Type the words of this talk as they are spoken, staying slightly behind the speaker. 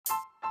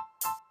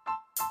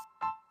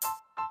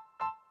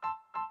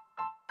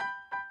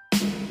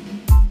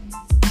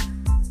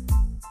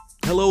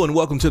Hello and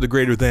welcome to the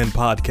Greater Than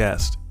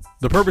Podcast.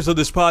 The purpose of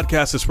this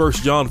podcast is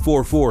 1 John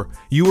 4:4.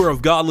 You are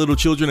of God, little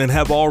children, and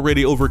have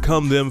already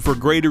overcome them, for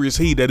greater is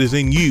he that is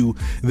in you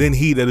than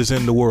he that is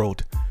in the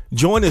world.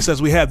 Join us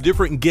as we have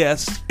different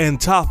guests and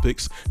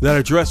topics that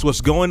address what's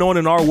going on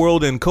in our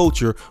world and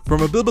culture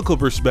from a biblical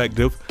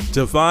perspective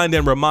to find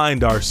and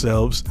remind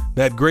ourselves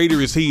that greater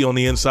is he on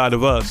the inside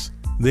of us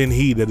than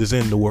he that is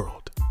in the world.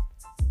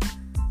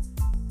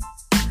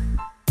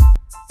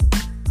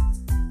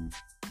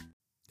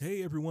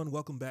 Hey everyone,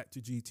 welcome back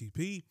to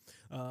GTP.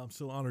 I'm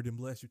so honored and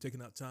blessed you're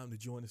taking out time to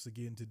join us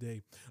again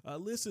today.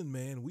 Listen,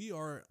 man, we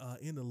are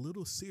in a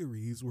little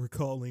series we're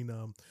calling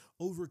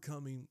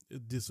Overcoming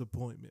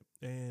Disappointment.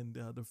 And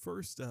the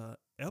first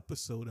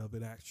episode of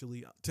it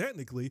actually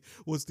technically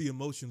was the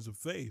emotions of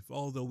faith,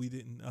 although we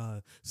didn't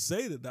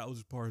say that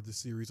was part of the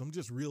series. I'm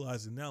just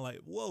realizing now, like,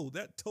 whoa,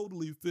 that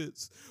totally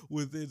fits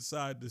with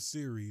inside the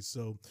series.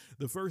 So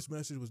the first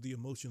message was the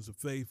emotions of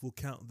faith. We'll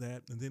count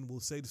that, and then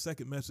we'll say the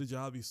second message,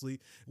 obviously,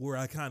 where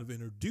I kind of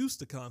introduced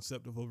the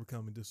concept of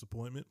overcoming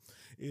disappointment,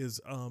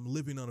 is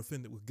living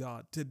unoffended with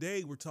God.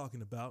 Today we're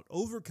talking about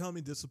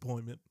overcoming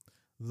disappointment,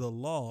 the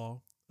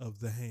law of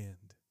the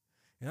hand.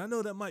 And I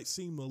know that might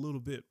seem a little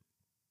bit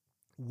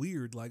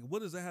weird. Like,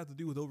 what does that have to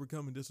do with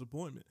overcoming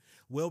disappointment?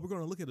 Well, we're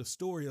going to look at a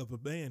story of a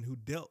man who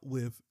dealt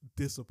with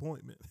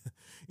disappointment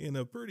in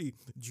a pretty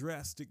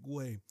drastic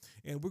way.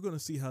 And we're going to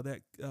see how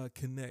that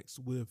connects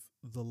with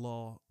the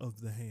law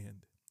of the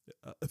hand.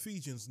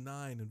 Ephesians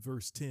 9 and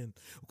verse 10.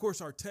 Of course,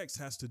 our text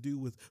has to do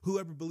with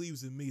whoever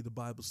believes in me, the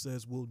Bible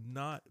says, will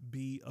not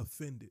be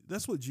offended.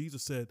 That's what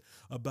Jesus said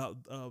about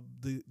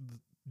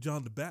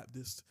John the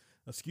Baptist.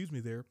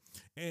 There.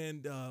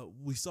 And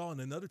we saw in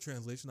another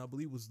translation, I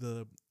believe was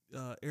the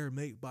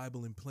Aramaic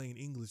Bible in plain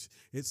English,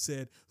 it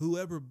said,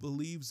 whoever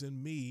believes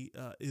in me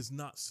is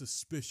not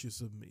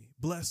suspicious of me.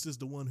 Blessed is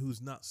the one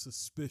who's not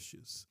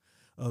suspicious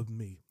of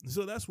me.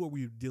 So that's what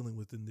we're dealing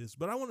with in this.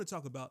 But I want to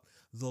talk about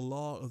the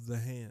law of the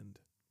hand.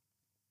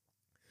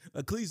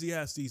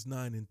 Ecclesiastes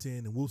 9 and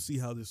 10, and we'll see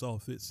how this all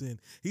fits in.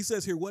 He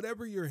says here,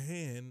 whatever your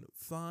hand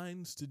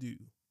finds to do,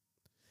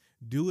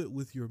 do it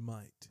with your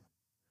might.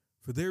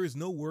 For there is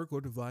no work or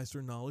device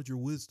or knowledge or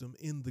wisdom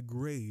in the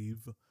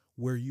grave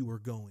where you are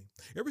going.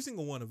 Every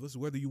single one of us,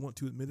 whether you want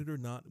to admit it or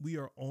not, we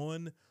are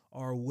on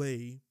our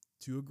way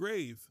to a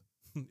grave.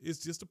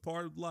 It's just a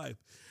part of life.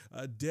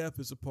 Death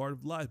is a part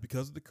of life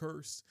because of the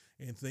curse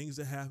and things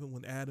that happened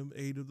when Adam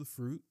ate of the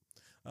fruit.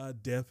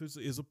 Death is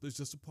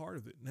just a part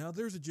of it. Now,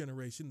 there's a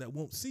generation that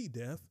won't see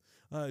death.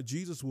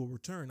 Jesus will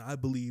return. I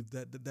believe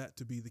that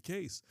to be the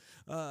case.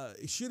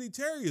 Should he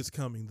tarry is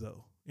coming,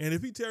 though. And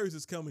if he tarries,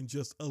 it's coming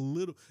just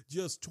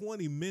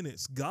 20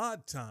 minutes,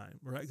 God time,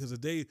 right? Because a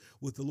day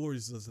with the Lord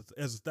is as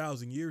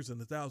 1,000 years, and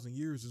 1,000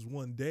 years is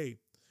one day.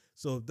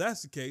 So if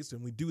that's the case,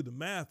 and we do the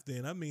math,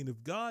 then, I mean,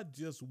 if God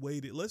just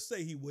waited, let's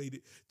say he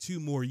waited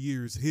 2 more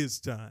years his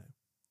time.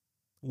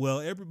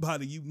 Well,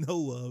 everybody you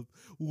know of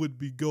would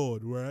be gone,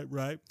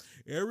 right?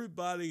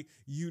 Everybody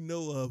you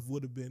know of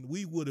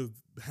we would have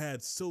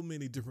had so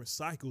many different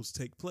cycles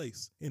take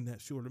place in that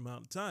short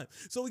amount of time.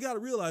 So we got to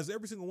realize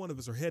every single one of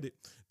us are headed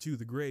to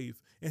the grave.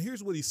 And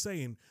here's what he's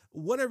saying.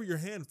 Whatever your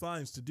hand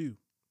finds to do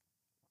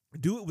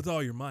it with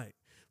all your might.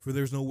 For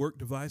there's no work,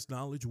 device,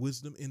 knowledge,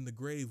 wisdom in the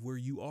grave where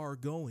you are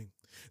going.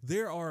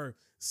 There's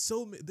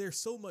so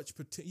much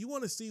potential. You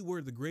want to see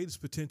where the greatest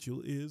potential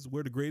is,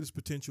 where the greatest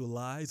potential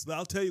lies?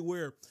 I'll tell you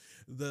where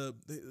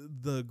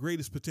the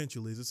greatest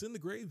potential is. It's in the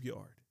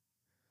graveyard.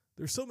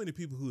 There's so many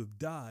people who have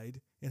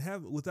died and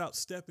have without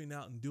stepping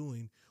out and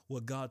doing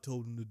what God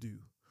told them to do,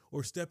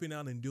 or stepping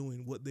out and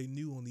doing what they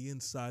knew on the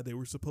inside they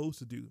were supposed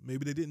to do.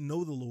 Maybe they didn't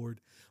know the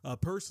Lord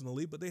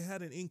personally, but they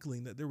had an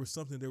inkling that there was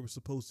something they were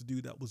supposed to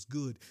do that was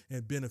good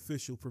and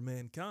beneficial for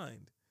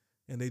mankind,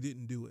 and they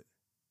didn't do it.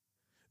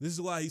 This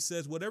is why he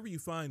says, whatever you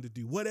find to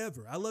do,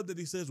 whatever. I love that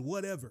he says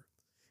whatever.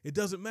 It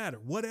doesn't matter.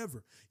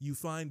 Whatever you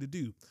find to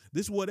do.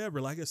 This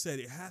whatever, like I said,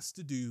 it has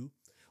to do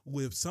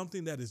with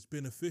something that is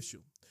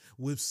beneficial,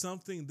 with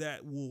something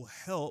that will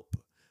help,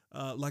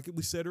 like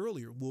we said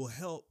earlier, will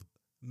help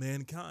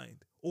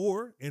mankind.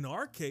 Or in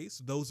our case,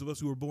 those of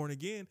us who are born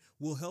again,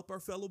 will help our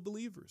fellow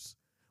believers,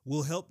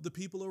 will help the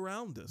people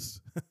around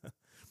us.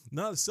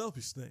 Not a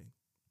selfish thing.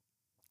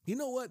 You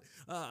know what?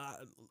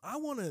 I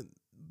want to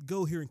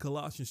go here in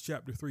Colossians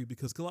chapter 3,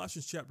 because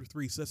Colossians chapter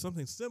 3 says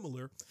something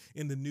similar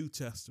in the New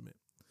Testament.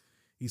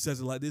 He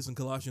says it like this in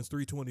Colossians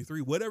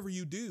 3:23, whatever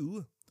you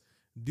do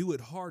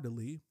it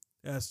heartily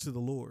as to the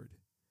Lord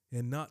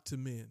and not to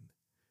men,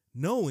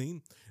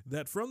 knowing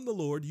that from the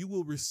Lord you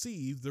will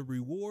receive the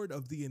reward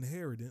of the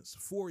inheritance,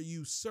 for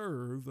you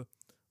serve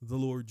the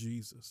Lord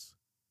Jesus.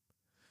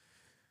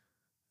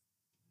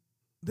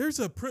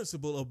 There's a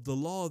principle of the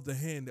law of the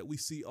hand that we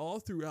see all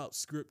throughout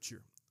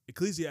Scripture.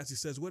 Ecclesiastes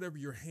says, whatever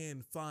your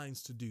hand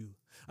finds to do.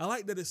 I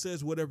like that it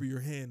says whatever your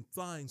hand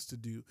finds to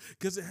do,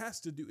 because it has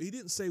to do. He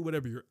didn't say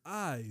whatever your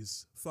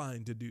eyes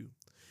find to do.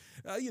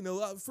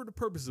 For the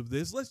purpose of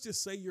this, let's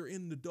just say you're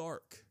in the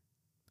dark.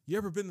 You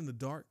ever been in the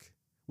dark?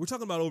 We're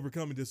talking about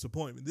overcoming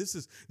disappointment. This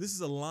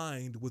is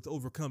aligned with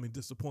overcoming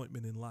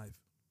disappointment in life.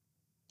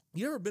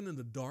 You ever been in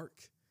the dark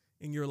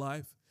in your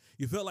life?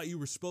 You felt like you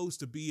were supposed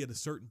to be at a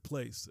certain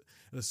place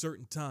at a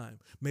certain time.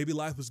 Maybe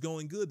life was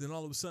going good, then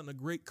all of a sudden a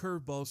great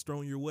curveball is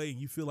thrown your way and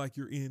you feel like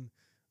you're in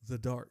the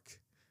dark.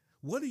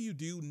 What do you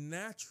do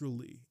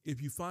naturally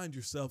if you find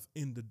yourself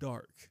in the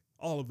dark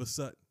all of a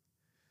sudden?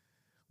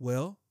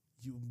 Well,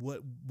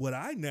 what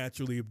I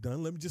naturally have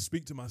done, let me just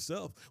speak to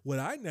myself. What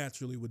I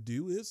naturally would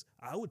do is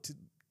I would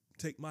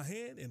take my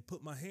hand and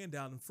put my hand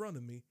out in front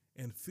of me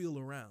and feel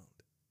around.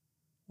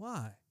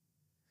 Why?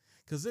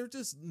 Because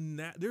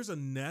there's a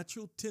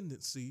natural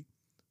tendency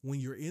when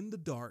you're in the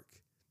dark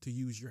to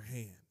use your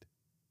hand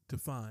to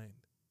find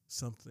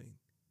something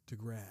to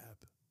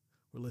grab.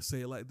 Or let's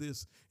say it like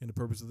this in the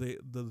purpose of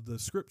the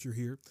scripture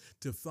here,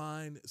 to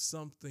find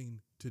something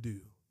to do.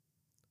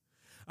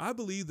 I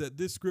believe that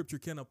this scripture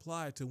can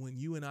apply to when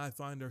you and I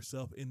find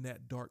ourselves in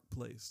that dark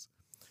place,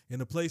 in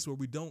a place where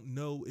we don't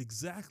know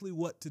exactly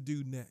what to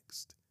do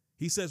next.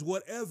 He says,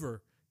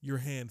 whatever your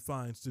hand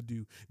finds to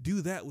do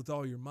that with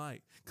all your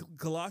might.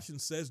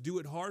 Colossians says, do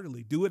it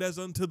heartily, do it as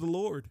unto the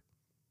Lord.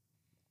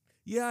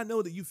 Yeah, I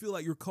know that you feel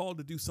like you're called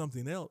to do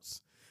something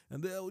else.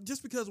 And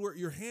just because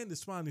your hand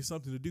is finding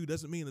something to do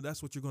doesn't mean that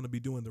that's what you're going to be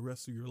doing the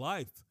rest of your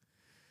life.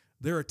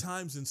 There are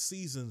times and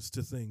seasons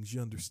to things,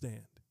 you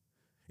understand.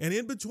 And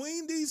in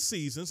between these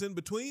seasons, in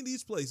between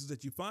these places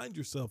that you find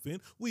yourself in,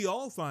 we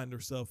all find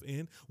ourselves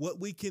in, what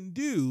we can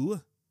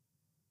do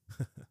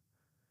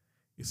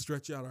is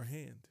stretch out our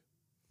hand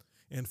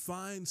and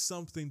find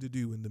something to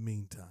do in the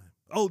meantime.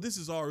 Oh, this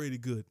is already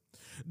good.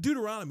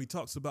 Deuteronomy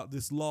talks about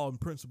this law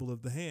and principle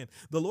of the hand.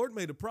 The Lord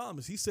made a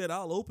promise. He said,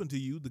 I'll open to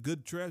you the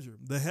good treasure,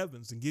 the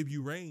heavens, and give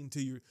you rain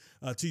to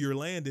your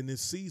land in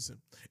this season.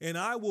 And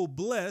I will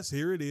bless,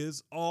 here it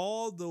is,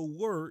 all the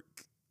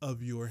work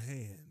of your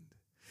hand.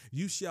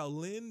 You shall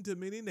lend to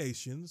many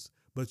nations,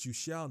 but you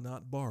shall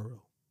not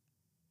borrow.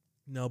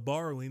 Now,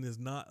 borrowing is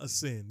not a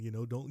sin.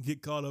 Don't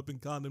get caught up in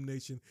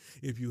condemnation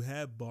if you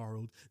have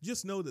borrowed.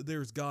 Just know that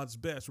there's God's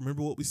best.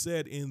 Remember what we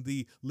said in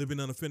the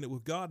Living Unoffended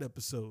with God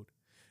episode.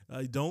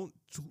 Don't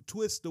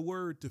twist the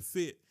word to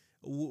fit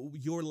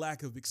your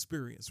lack of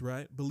experience,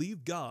 right?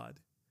 Believe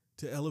God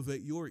to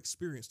elevate your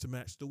experience to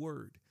match the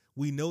word.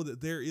 We know that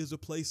there is a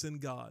place in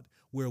God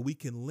where we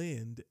can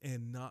lend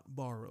and not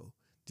borrow.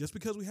 Just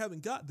because we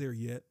haven't got there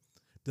yet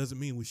doesn't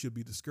mean we should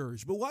be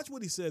discouraged. But watch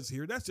what he says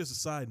here. That's just a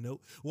side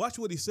note. Watch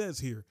what he says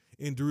here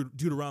in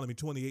Deuteronomy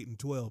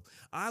 28:12.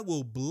 I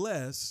will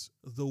bless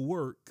the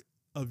work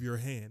of your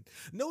hand.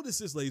 Notice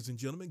this, ladies and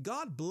gentlemen.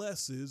 God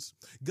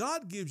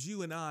gives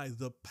you and I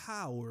the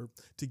power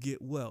to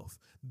get wealth.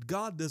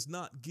 God does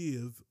not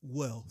give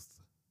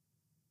wealth.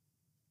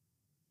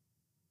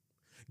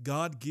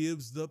 God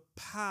gives the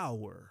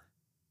power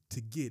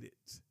to get it.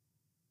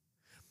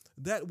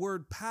 That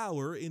word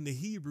power in the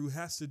Hebrew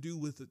has to do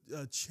with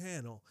a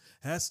channel,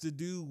 has to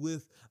do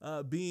with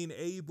being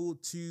able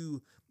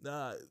to,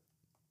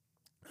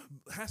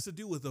 has to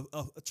do with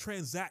a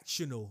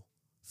transactional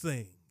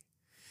thing.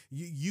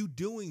 You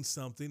doing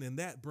something and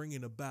that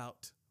bringing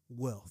about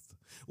wealth.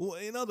 Well,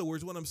 in other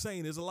words, what I'm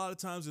saying is a lot of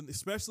times,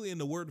 especially in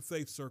the Word of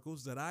Faith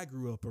circles that I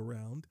grew up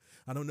around,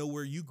 I don't know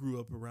where you grew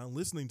up around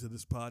listening to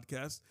this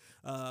podcast,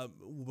 but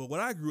what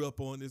I grew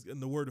up on is in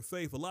the Word of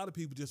Faith. A lot of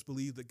people just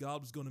believe that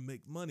God was going to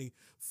make money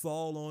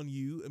fall on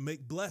you and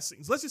make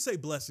blessings. Let's just say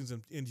blessings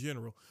in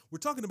general. We're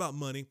talking about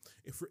money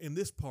in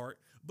this part,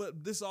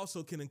 but this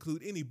also can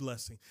include any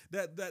blessing,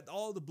 that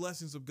all the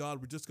blessings of God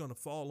were just going to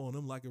fall on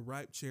them like a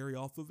ripe cherry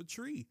off of a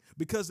tree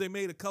because they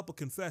made a couple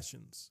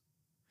confessions.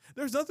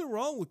 There's nothing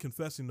wrong with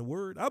confessing the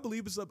word. I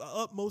believe it's of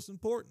utmost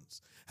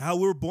importance. How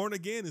we're born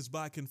again is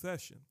by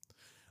confession.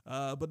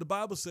 But the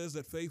Bible says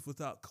that faith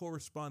without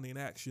corresponding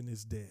action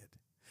is dead.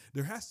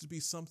 There has to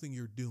be something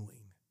you're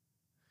doing.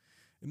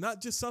 And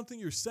not just something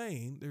you're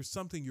saying, there's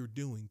something you're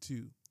doing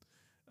too.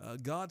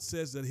 God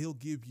says that he'll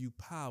give you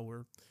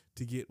power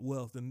to get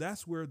wealth. And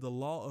that's where the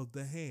law of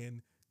the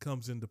hand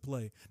comes into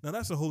play. Now,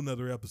 that's a whole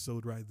nother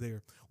episode right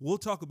there. We'll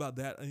talk about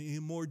that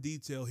in more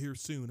detail here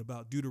soon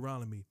about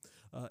Deuteronomy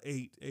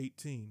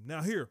 8:18.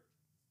 Now here,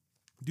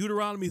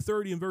 Deuteronomy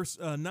 30 and verse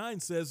 9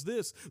 says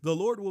this: the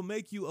Lord will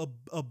make you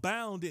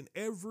abound in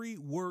every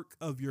work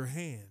of your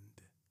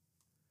hand,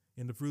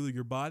 in the fruit of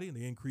your body and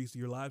the increase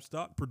of your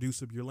livestock,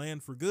 produce of your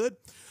land for good.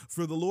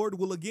 For the Lord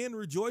will again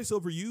rejoice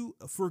over you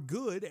for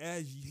good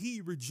as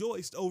he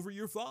rejoiced over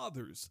your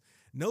fathers.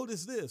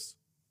 Notice this.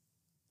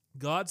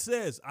 God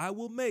says, I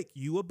will make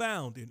you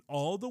abound in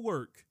all the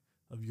work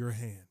of your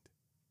hand.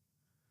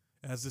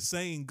 As the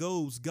saying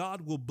goes,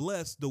 God will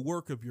bless the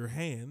work of your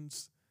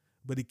hands,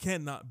 but he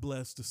cannot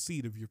bless the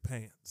seat of your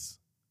pants.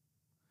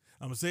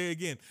 I'm going to say it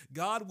again.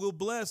 God will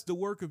bless the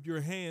work of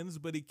your hands,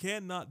 but he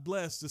cannot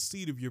bless the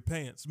seat of your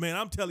pants. Man,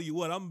 I'm telling you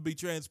what, I'm going to be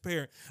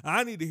transparent.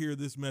 I need to hear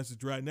this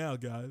message right now,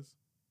 guys.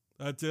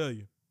 I tell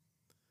you.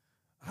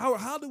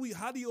 How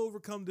do you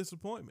overcome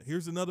disappointment?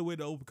 Here's another way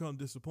to overcome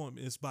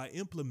disappointment. It's by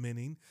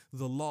implementing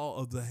the law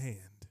of the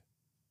hand.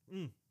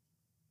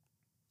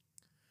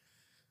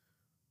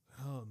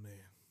 Oh, man.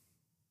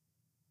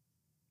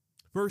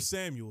 1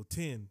 Samuel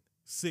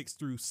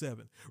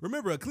 10:6-7.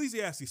 Remember,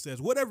 Ecclesiastes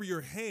says, whatever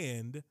your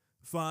hand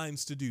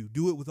finds to do,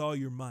 do it with all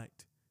your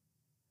might.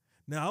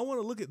 Now, I want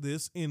to look at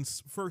this in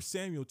 1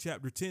 Samuel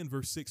chapter 10,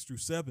 verse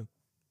 6-7.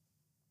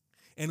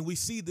 And we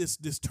see this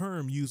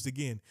term used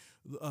again,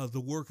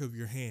 the work of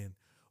your hand,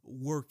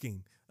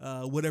 working,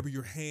 whatever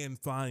your hand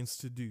finds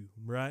to do,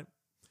 right?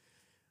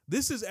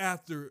 This is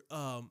after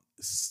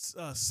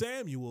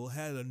Samuel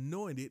had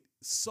anointed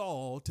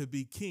Saul to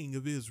be king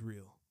of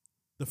Israel,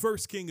 the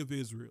first king of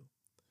Israel.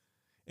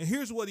 And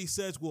here's what he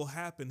says will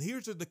happen.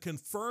 Here's the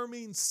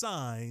confirming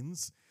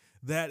signs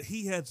that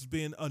he has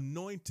been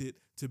anointed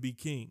to be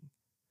king.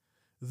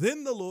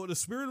 Then the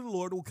Spirit of the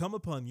Lord will come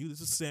upon you.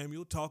 This is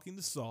Samuel talking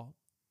to Saul.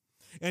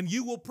 And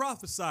you will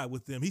prophesy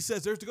with them. He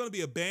says there's going to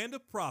be a band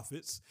of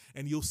prophets,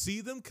 and you'll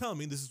see them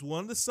coming. This is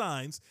one of the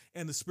signs.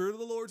 And the Spirit of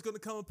the Lord is going to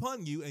come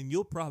upon you, and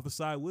you'll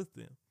prophesy with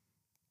them.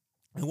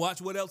 And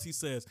watch what else he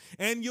says.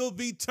 And you'll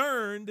be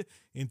turned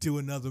into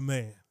another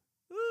man.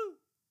 Woo.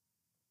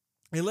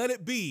 And let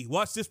it be.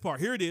 Watch this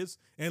part. Here it is.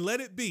 And let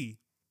it be,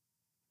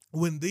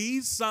 when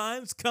these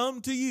signs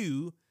come to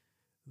you,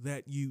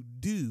 that you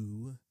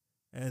do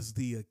as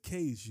the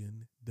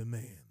occasion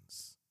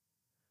demands.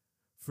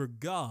 For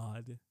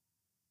God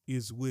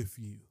is with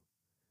you.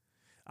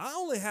 I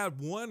only have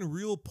one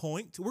real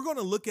point. We're going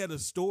to look at a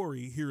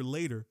story here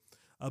later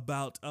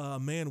about a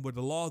man where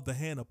the law of the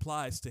hand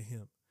applies to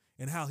him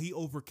and how he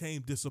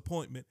overcame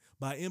disappointment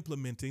by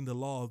implementing the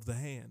law of the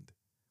hand.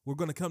 We're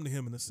going to come to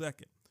him in a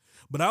second.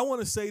 But I want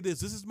to say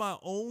this. This is my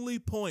only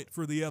point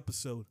for the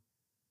episode.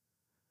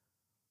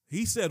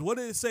 He said, what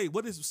did it say?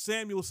 What does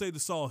Samuel say to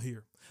Saul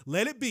here?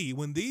 Let it be,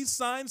 when these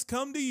signs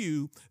come to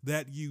you,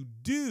 that you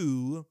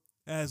do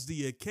as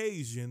the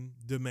occasion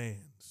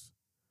demands.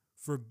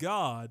 For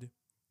God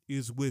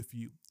is with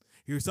you.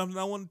 Here's something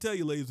I want to tell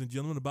you, ladies and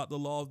gentlemen, about the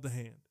law of the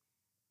hand.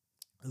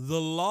 The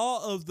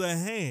law of the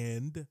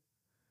hand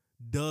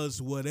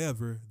does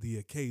whatever the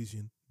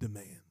occasion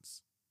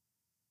demands.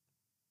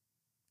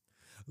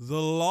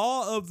 The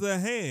law of the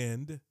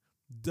hand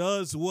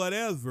does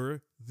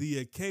whatever the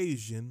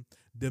occasion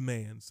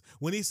demands.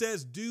 When he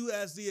says do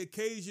as the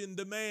occasion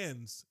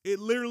demands, it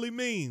literally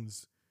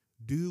means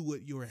do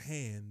what your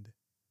hand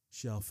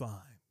shall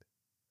find.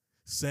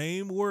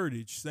 Same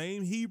wordage,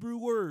 same Hebrew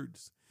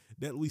words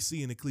that we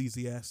see in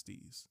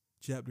Ecclesiastes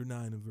chapter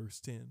 9 and verse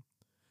 10.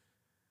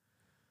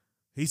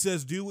 He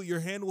says, do what your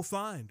hand will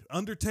find.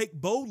 Undertake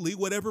boldly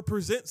whatever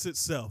presents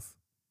itself.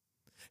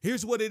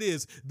 Here's what it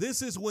is.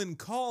 This is when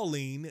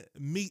calling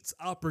meets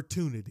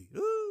opportunity.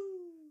 Ooh.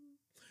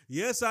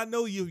 Yes, I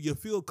know you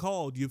feel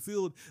called. You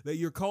feel that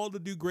you're called to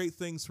do great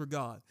things for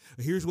God.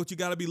 Here's what you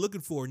got to be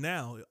looking for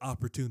now,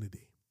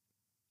 opportunity.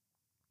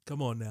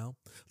 Come on now.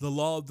 The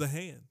law of the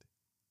hand.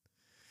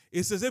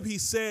 It's as if he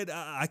said,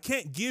 I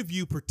can't give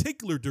you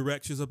particular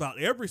directions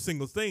about every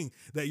single thing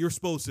that you're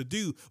supposed to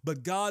do,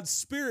 but God's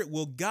Spirit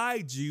will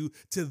guide you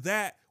to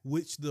that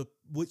which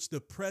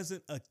the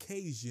present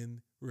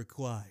occasion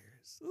requires.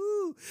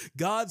 Ooh,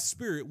 God's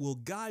Spirit will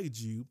guide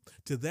you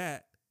to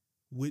that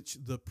which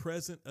the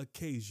present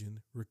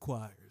occasion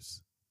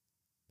requires.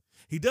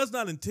 He does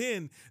not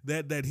intend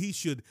that he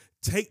should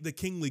take the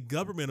kingly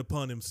government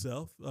upon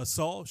himself.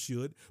 Saul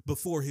should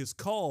before his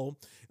call.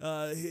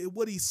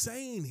 What he's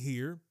saying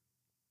here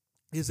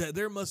is that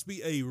there must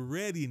be a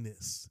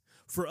readiness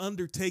for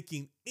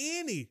undertaking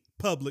any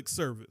public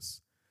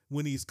service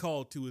when he's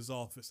called to his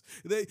office.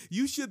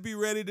 You should be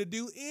ready to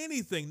do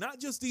anything,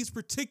 not just these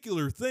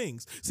particular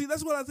things. See,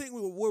 that's what I think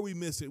where we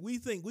miss it. We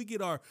think we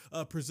get our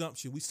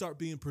presumption. We start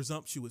being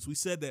presumptuous. We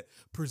said that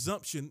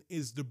presumption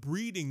is the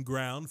breeding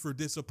ground for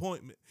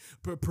disappointment,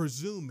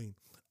 presuming,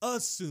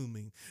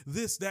 assuming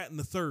this, that, and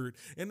the third.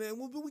 And then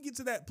when we get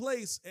to that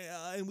place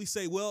and we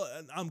say, well,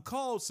 I'm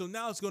called, so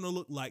now it's going to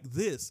look like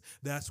this.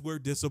 That's where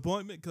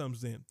disappointment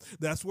comes in.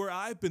 That's where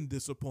I've been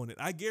disappointed.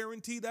 I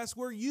guarantee that's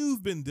where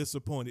you've been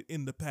disappointed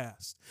in the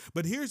past.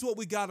 But here's what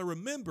we got to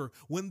remember.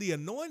 When the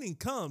anointing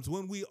comes,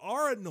 when we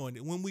are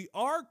anointed, when we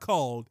are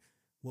called,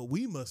 what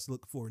we must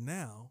look for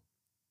now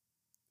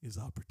is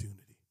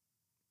opportunity.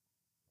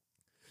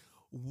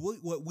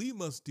 What we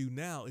must do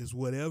now is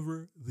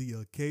whatever the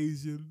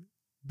occasion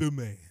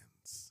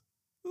demands.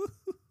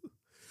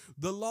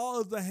 The law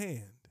of the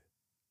hand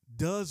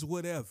does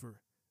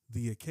whatever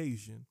the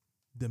occasion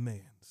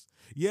demands.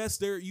 Yes,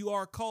 there you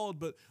are called,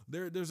 but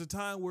there's a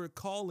time where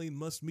calling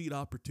must meet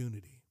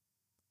opportunity.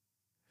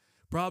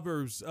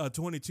 Proverbs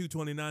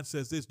 22:29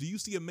 says this, do you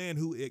see a man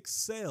who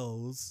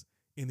excels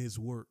in his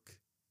work?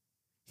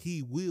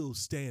 He will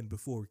stand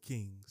before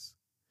kings.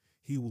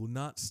 He will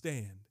not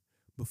stand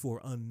before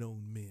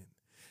unknown men.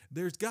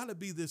 There's got to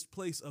be this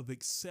place of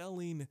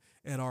excelling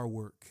at our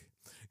work,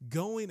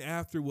 going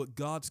after what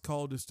God's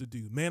called us to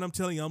do. Man, I'm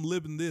telling you, I'm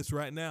living this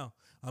right now.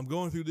 I'm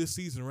going through this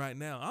season right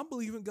now. I'm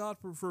believing God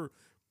for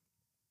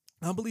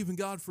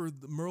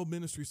the Merle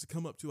Ministries to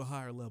come up to a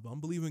higher level.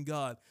 I'm believing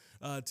God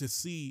to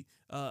see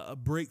a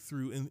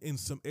breakthrough in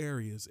some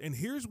areas. And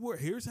here's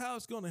how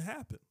it's going to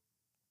happen.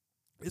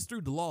 It's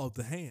through the law of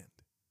the hand.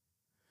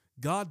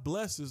 God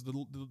blesses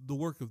the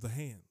work of the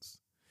hands.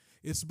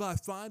 It's by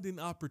finding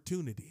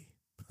opportunity.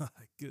 My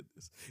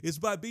goodness. It's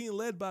by being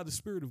led by the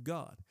Spirit of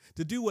God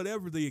to do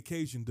whatever the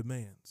occasion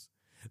demands.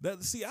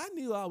 See, I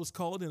knew I was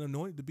called and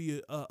anointed to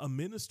be a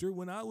minister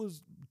when I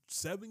was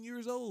 7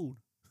 years old.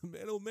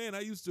 Man, oh man,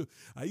 I used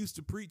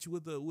to preach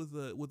with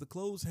a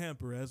clothes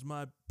hamper as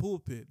my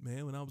pulpit,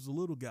 man, when I was a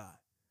little guy.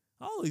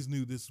 I always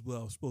knew this is what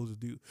I was supposed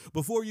to do.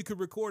 Before you could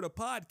record a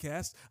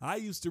podcast, I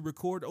used to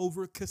record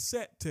over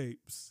cassette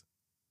tapes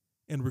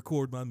and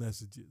record my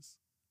messages.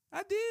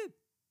 I did.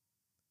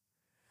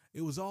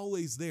 It was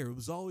always there. It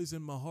was always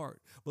in my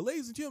heart. But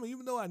ladies and gentlemen,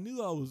 even though I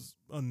knew I was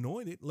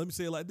anointed, let me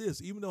say it like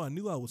this, even though I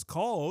knew I was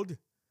called,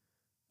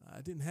 I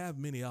didn't have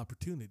many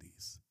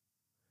opportunities.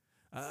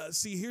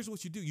 See, here's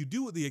what you do. You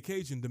do what the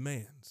occasion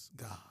demands.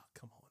 God,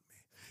 come on,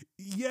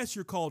 man. Yes,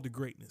 you're called to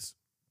greatness.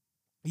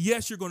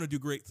 Yes, you're going to do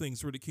great things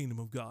for the kingdom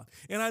of God.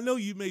 And I know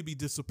you may be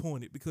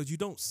disappointed because you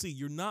don't see,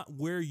 you're not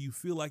where you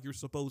feel like you're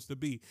supposed to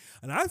be.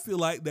 And I feel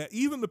like that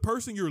even the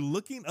person you're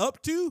looking up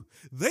to,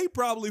 they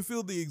probably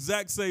feel the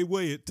exact same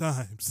way at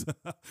times.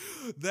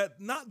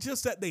 That not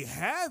just that they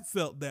have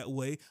felt that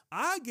way,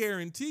 I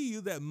guarantee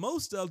you that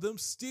most of them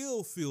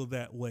still feel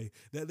that way,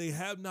 that they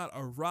have not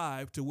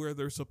arrived to where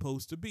they're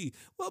supposed to be.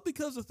 Well,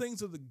 because the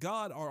things of the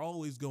God are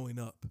always going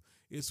up.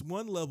 It's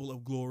one level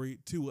of glory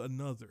to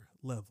another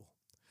level.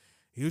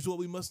 Here's what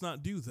we must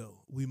not do,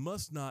 though. We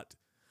must not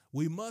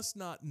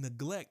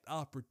neglect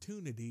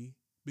opportunity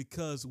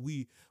because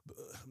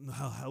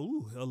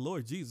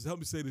Lord Jesus, help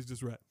me say this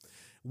just right.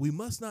 We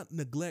must not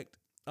neglect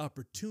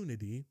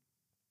opportunity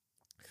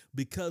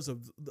because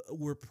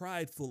we're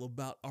prideful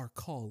about our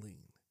calling.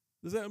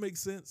 Does that make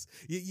sense?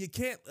 You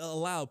can't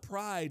allow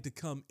pride to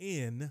come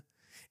in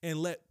and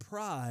let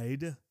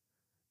pride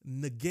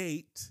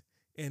negate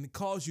and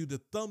cause you to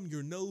thumb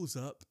your nose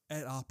up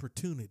at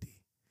opportunity.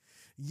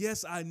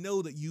 Yes, I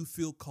know that you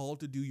feel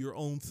called to do your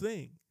own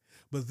thing,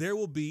 but there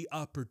will be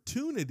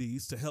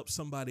opportunities to help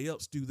somebody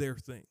else do their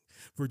thing.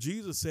 For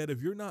Jesus said,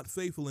 if you're not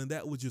faithful in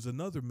that which is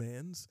another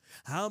man's,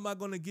 how am I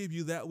going to give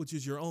you that which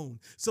is your own?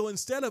 So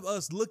instead of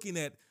us looking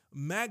at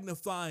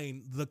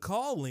magnifying the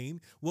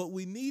calling, what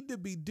we need to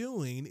be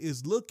doing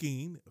is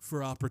looking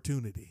for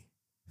opportunity.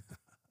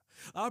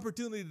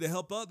 Opportunity to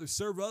help others,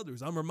 serve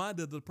others. I'm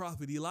reminded of the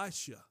prophet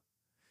Elisha.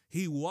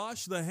 He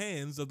washed the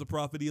hands of the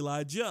prophet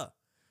Elijah.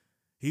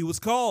 He was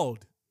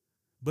called,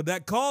 but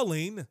that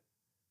calling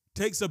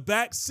takes a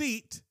back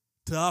seat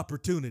to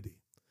opportunity.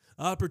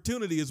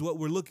 Opportunity is what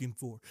we're looking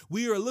for.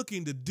 We are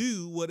looking to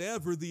do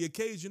whatever the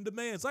occasion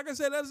demands. Like I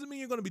said, that doesn't mean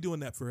you're going to be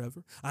doing that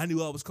forever. I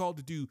knew I was called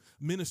to do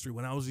ministry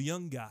when I was a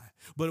young guy,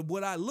 but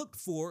what I looked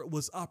for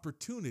was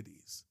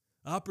opportunities.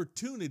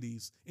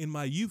 Opportunities in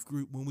my youth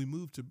group when we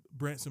moved to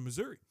Branson,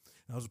 Missouri.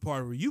 I was a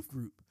part of a youth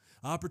group.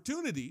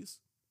 Opportunities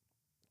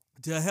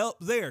to help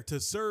there, to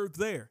serve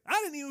there.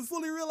 I didn't even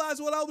fully realize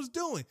what I was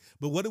doing.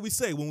 But what did we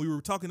say when we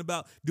were talking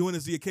about doing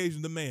as the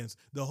occasion demands?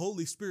 The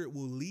Holy Spirit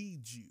will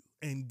lead you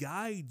and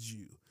guide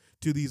you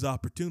to these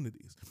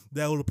opportunities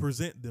that will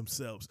present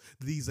themselves,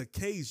 these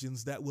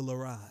occasions that will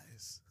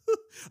arise.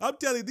 I'm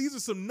telling you, these are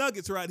some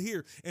nuggets right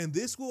here, and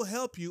this will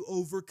help you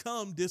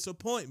overcome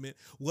disappointment.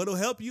 What will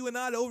help you and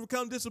I to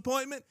overcome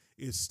disappointment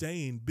is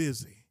staying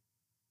busy.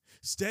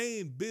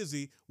 Staying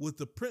busy with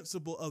the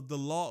principle of the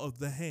law of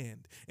the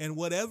hand. And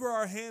whatever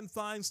our hand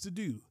finds to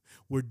do,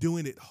 we're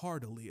doing it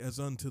heartily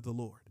as unto the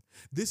Lord.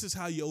 This is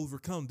how you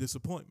overcome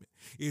disappointment.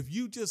 If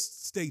you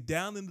just stay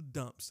down in the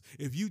dumps,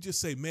 if you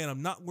just say, man,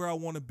 I'm not where I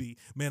want to be,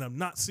 man, I'm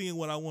not seeing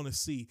what I want to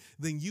see,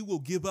 then you will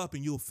give up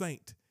and you'll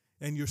faint.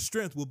 And your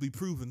strength will be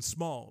proven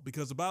small,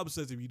 because the Bible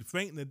says if you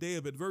faint in the day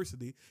of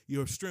adversity,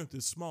 your strength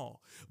is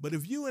small. But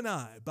if you and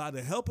I, by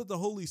the help of the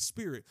Holy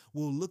Spirit,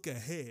 will look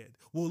ahead,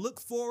 will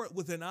look forward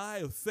with an eye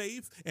of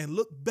faith and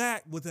look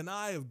back with an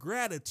eye of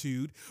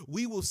gratitude,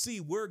 we will see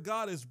where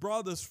God has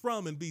brought us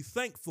from and be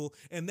thankful.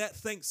 And that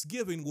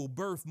thanksgiving will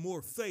birth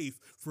more faith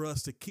for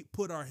us to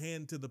put our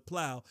hand to the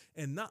plow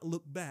and not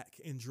look back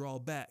and draw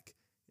back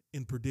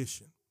in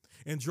perdition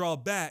and draw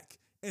back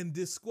and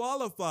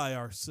disqualify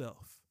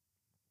ourselves.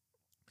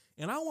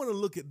 And I want to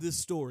look at this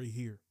story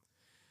here,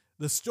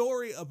 the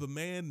story of a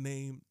man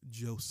named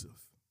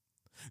Joseph.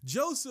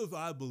 Joseph,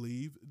 I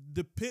believe,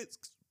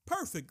 depicts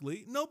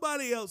perfectly,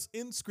 nobody else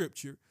in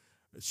Scripture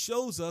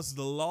shows us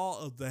the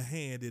law of the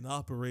hand in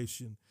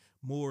operation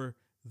more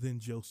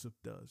than Joseph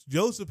does.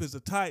 Joseph is a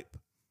type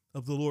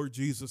of the Lord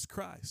Jesus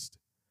Christ.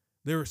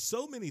 There are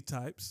so many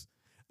types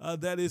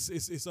that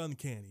it's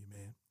uncanny,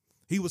 man.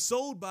 He was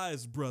sold by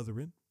his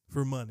brethren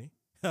for money.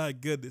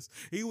 Goodness.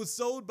 He was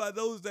sold by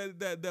those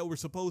that were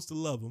supposed to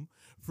love him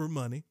for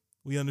money.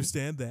 We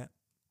understand that.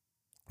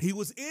 He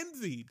was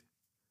envied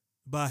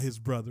by his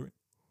brethren.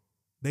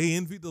 They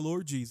envied the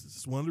Lord Jesus.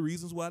 It's one of the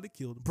reasons why they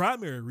killed him.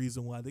 Primary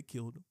reason why they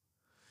killed him.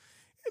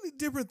 Any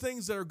different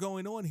things that are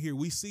going on here.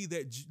 We see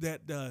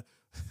that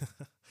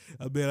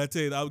I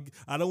tell you,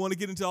 I don't want to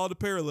get into all the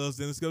parallels,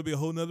 then it's going to be a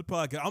whole nother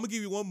podcast. I'm going to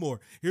give you one more.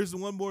 Here's the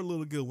one more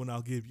little good one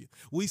I'll give you.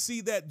 We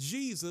see that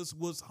Jesus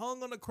was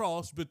hung on a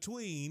cross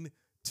between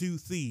two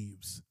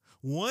thieves.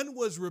 One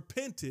was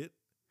repentant,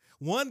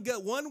 One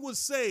was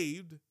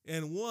saved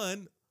and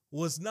one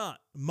was not,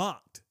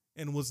 mocked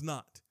and was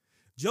not.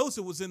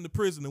 Joseph was in the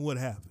prison, and what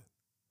happened?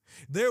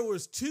 There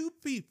was two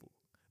people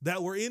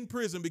that were in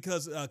prison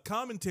because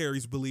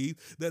commentaries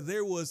believe that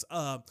there was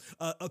a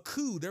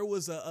coup. There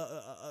was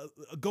a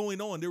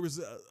going on. There was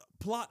a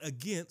plot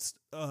against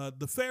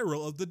the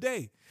Pharaoh of the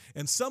day,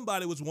 and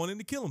somebody was wanting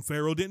to kill him.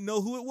 Pharaoh didn't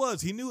know who it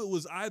was. He knew it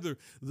was either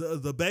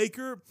the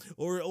baker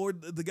or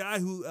the guy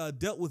who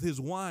dealt with his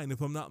wine,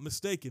 if I'm not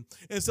mistaken.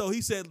 And so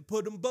he said,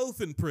 put them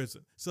both in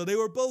prison. So they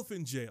were both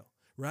in jail.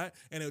 Right,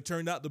 and it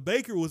turned out the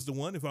baker was the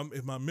one.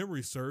 If my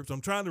memory serves, I'm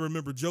trying to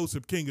remember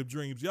Joseph, King of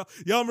Dreams. Y'all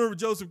remember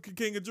Joseph,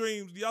 King of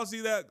Dreams? Y'all see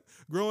that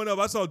growing up?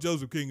 I saw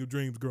Joseph, King of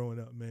Dreams, growing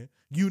up. Man,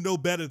 you know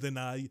better than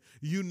I.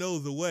 You know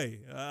the way.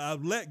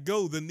 I've let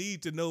go the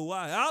need to know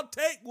why. I'll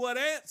take what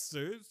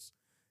answers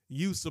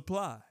you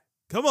supply.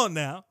 Come on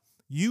now,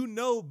 you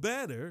know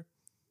better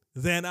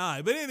than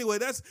I. But anyway,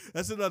 that's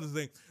another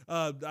thing.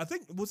 I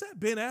think, was that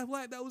Ben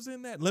Affleck that was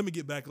in that? Let me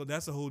get back.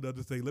 That's a whole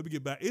other thing. Let me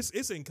get back.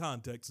 It's in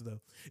context, though.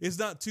 It's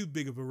not too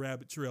big of a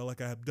rabbit trail like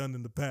I have done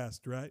in the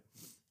past, right?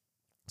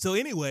 So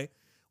anyway,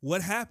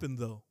 what happened,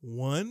 though?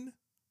 One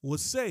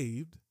was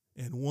saved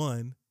and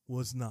one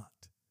was not.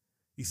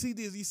 You see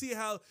this? You see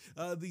how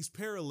these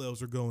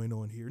parallels are going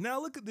on here. Now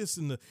look at this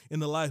in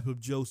the life of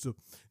Joseph.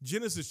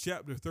 Genesis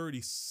chapter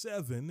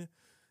 37.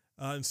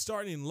 And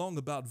starting along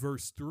about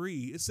verse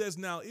 3, it says,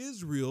 now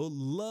Israel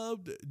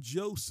loved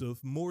Joseph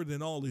more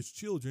than all his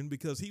children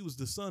because he was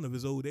the son of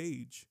his old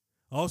age.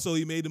 Also,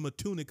 he made him a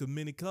tunic of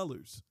many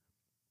colors.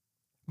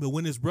 But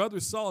when his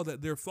brothers saw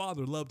that their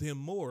father loved him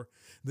more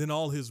than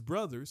all his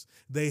brothers,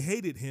 they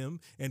hated him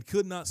and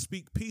could not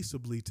speak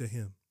peaceably to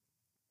him.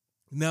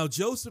 Now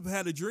Joseph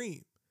had a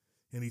dream,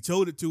 and he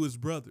told it to his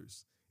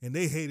brothers, and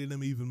they hated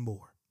him even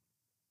more.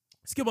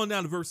 Skip on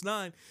down to verse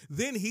 9.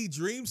 Then he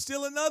dreamed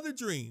still another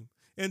dream,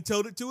 and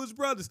told it to his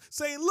brothers,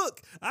 saying,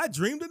 look, I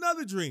dreamed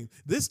another dream.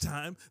 This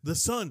time the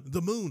sun,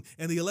 the moon,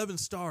 and the 11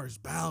 stars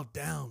bowed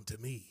down to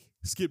me.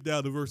 Skip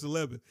down to verse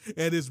 11.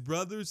 And his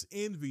brothers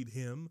envied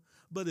him,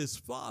 but his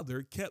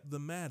father kept the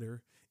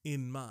matter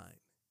in mind.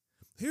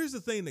 Here's the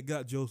thing that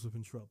got Joseph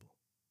in trouble.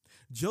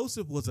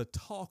 Joseph was a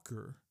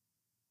talker,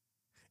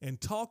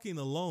 and talking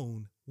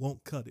alone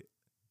won't cut it.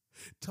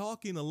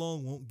 Talking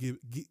alone won't get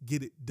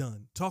it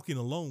done. Talking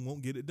alone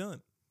won't get it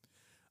done.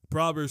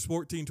 Proverbs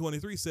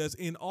 14:23 says,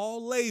 in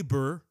all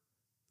labor,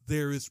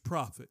 there is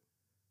profit.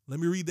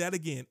 Let me read that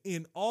again.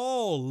 In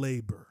all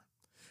labor,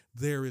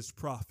 there is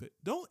profit.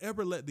 Don't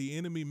ever let the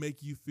enemy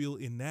make you feel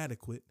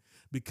inadequate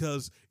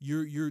because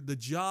the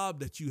job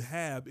that you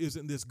have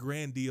isn't this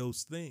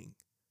grandiose thing.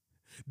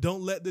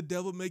 Don't let the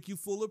devil make you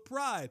full of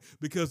pride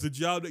because the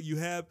job that you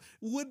have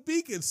would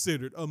be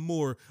considered a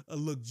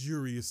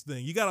luxurious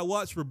thing. You got to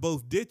watch for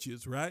both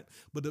ditches, right?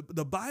 But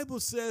the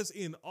Bible says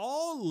in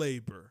all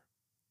labor,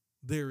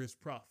 there is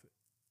profit.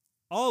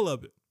 All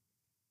of it.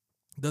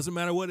 Doesn't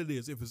matter what it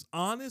is. If it's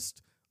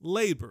honest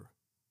labor,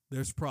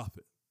 there's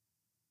profit.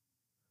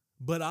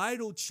 But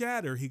idle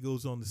chatter, he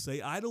goes on to say,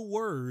 idle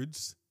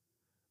words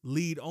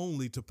lead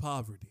only to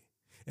poverty.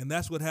 And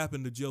that's what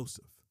happened to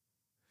Joseph.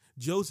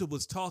 Joseph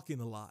was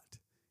talking a lot,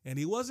 and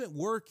he wasn't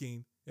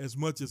working as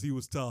much as he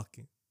was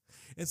talking.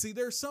 And see,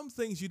 there are some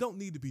things you don't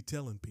need to be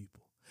telling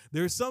people.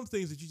 There are some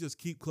things that you just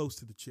keep close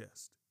to the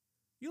chest.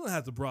 You don't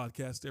have to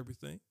broadcast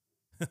everything.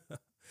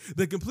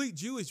 The Complete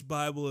Jewish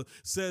Bible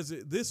says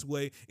it this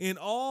way: in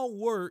all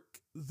work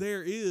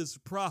there is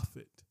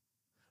profit,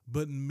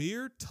 but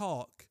mere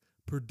talk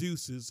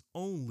produces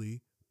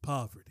only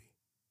poverty.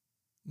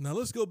 Now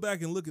let's go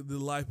back and look at the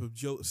life of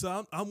Joseph.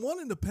 So I'm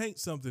wanting to paint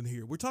something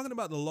here. We're talking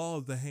about the law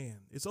of the hand.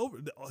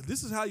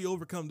 This is how you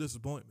overcome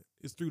disappointment.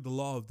 It's through the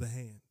law of the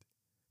hand.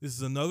 This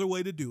is another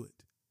way to do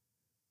it.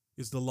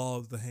 It's the law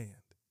of the hand.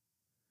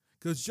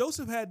 Because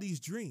Joseph had these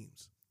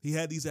dreams. He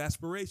had these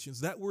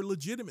aspirations that were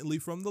legitimately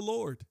from the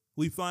Lord.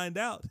 We find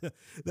out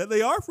that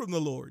they are from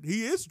the Lord.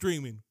 He is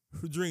dreaming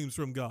dreams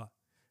from God,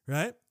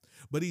 right?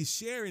 But he's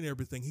sharing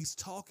everything. He's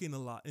talking a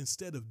lot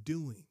instead of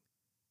doing.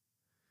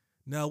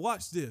 Now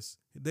watch this.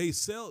 They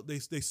sold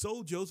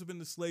Joseph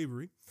into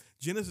slavery.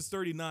 Genesis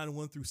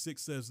 39:1-6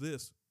 says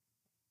this.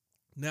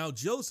 Now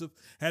Joseph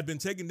had been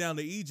taken down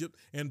to Egypt,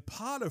 and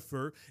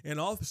Potiphar, an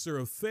officer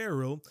of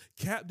Pharaoh,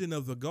 captain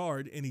of the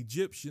guard, an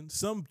Egyptian.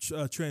 Some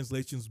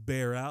translations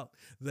bear out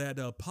that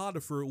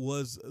Potiphar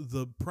was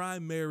the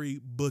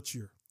primary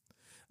butcher.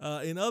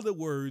 In other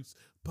words,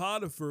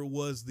 Potiphar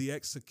was the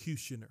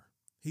executioner.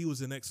 He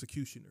was an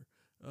executioner,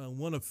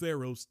 one of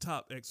Pharaoh's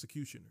top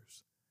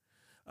executioners.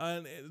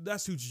 And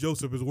that's who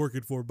Joseph is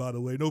working for, by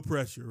the way. No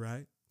pressure,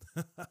 right?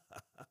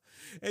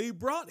 And he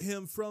brought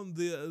him from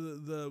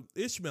the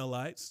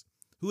Ishmaelites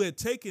who had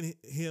taken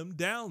him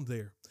down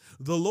there.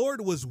 The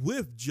Lord was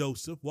with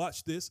Joseph,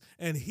 watch this,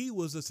 and he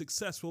was a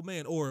successful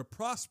man, or a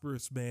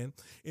prosperous man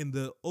in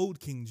the old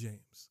King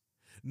James.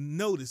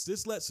 Notice,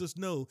 this lets us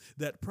know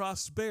that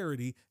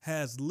prosperity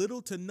has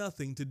little to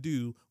nothing to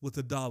do with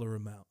the dollar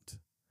amount.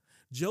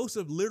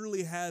 Joseph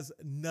literally has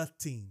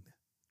nothing.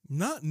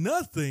 Not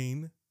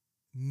nothing,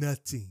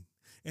 nothing.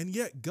 And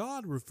yet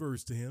God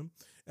refers to him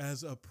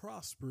as a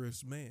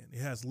prosperous man.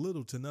 It has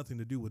little to nothing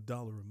to do with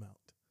dollar amount.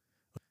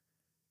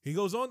 He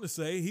goes on to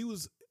say he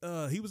was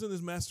in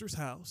his master's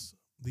house,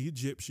 the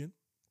Egyptian.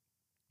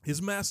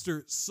 His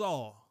master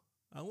saw.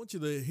 I want you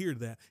to hear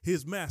that.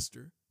 His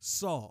master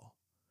saw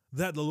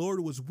that the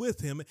Lord was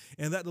with him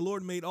and that the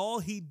Lord made all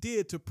he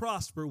did to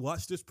prosper,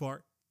 watch this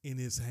part, in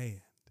his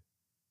hand.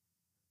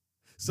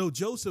 So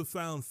Joseph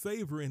found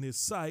favor in his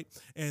sight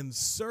and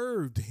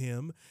served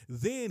him.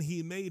 Then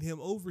he made him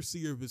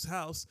overseer of his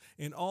house,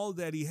 and all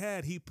that he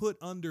had he put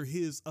under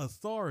his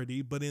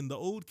authority. But in the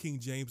old King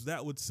James,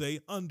 that would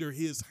say under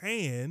his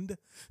hand.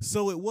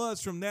 So it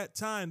was from that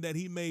time that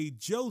he made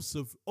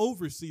Joseph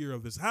overseer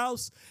of his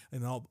house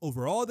and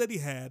over all that he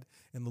had.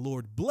 And the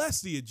Lord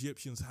blessed the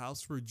Egyptian's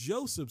house for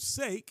Joseph's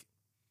sake.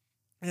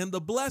 And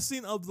the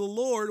blessing of the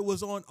Lord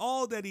was on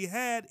all that he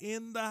had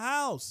in the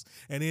house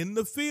and in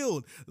the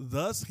field.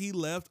 Thus he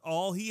left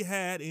all he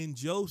had in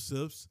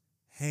Joseph's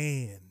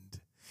hand.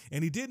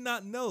 And he did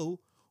not know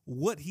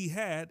what he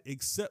had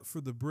except for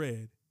the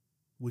bread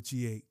which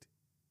he ate.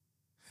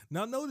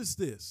 Now notice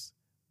this.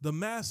 The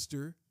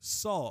master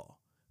saw.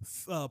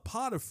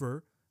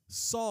 Potiphar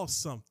saw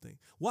something.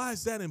 Why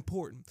is that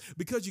important?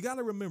 Because you got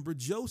to remember,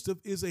 Joseph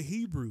is a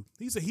Hebrew.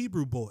 He's a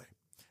Hebrew boy,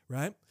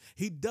 right?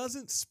 He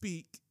doesn't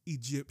speak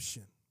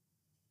Egyptian.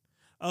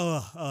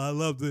 I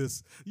love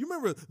this. You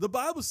remember the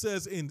Bible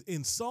says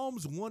in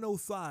Psalms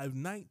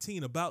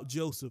 105:19 about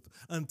Joseph,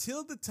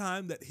 until the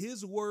time that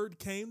his word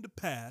came to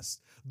pass,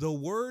 the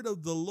word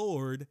of the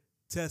Lord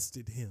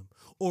tested him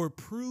or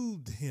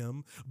proved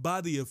him by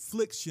the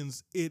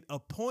afflictions it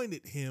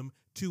appointed him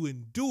to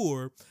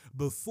endure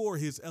before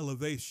his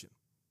elevation.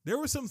 There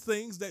were some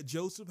things that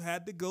Joseph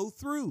had to go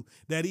through,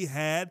 that he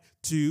had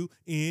to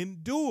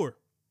endure.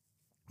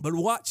 But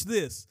watch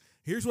this.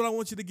 Here's what I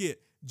want you to get.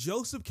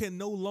 Joseph can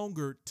no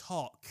longer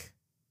talk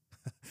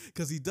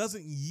because he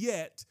doesn't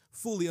yet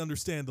fully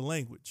understand the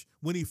language.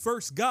 When he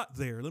first got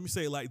there, let me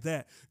say it like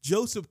that,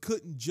 Joseph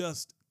couldn't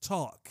just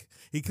talk.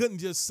 He couldn't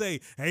just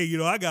say, hey,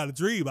 I got a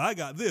dream. I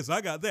got this.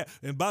 I got that.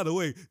 And by the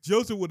way,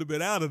 Joseph would have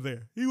been out of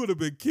there. He would have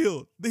been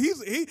killed.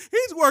 He's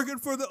working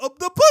for the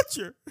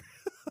butcher.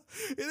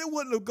 And it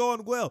wouldn't have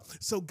gone well.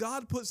 So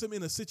God puts him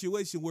in a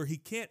situation where he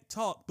can't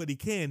talk, but he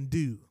can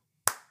do.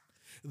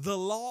 The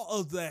law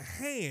of the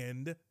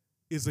hand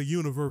is a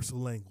universal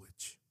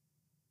language.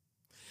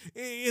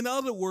 In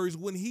other words,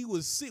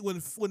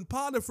 when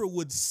Potiphar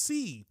would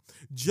see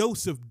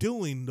Joseph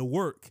doing the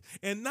work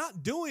and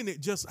not doing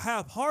it just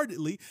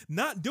half-heartedly,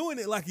 not doing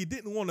it like he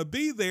didn't want to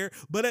be there,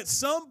 but at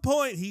some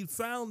point he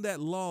found that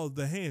law of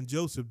the hand,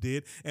 Joseph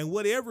did, and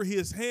whatever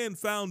his hand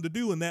found to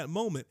do in that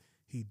moment,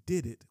 he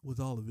did it with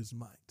all of his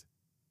might.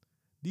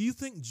 Do you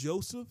think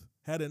Joseph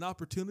had an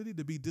opportunity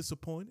to be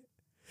disappointed?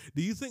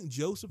 Do you think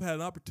Joseph had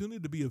an opportunity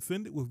to be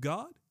offended with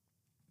God?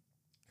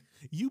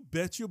 You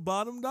bet your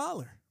bottom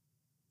dollar.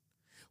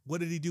 What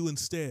did he do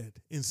instead?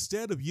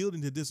 Instead of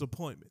yielding to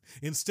disappointment,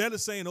 instead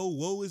of saying, oh,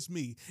 woe is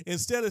me,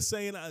 instead of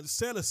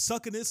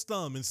sucking his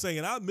thumb and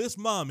saying, I miss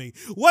mommy,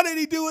 what did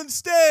he do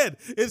instead?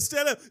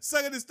 Instead of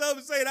sucking his thumb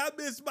and saying, I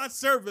miss my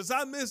service,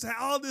 I miss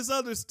all this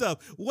other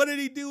stuff, what did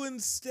he do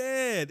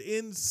instead?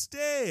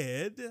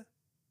 Instead,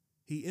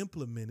 he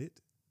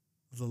implemented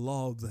the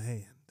law of the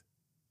hand.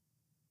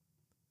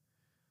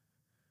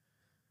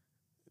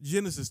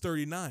 Genesis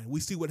 39, we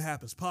see what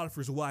happens.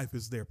 Potiphar's wife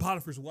is there.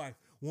 Potiphar's wife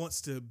wants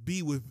to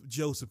be with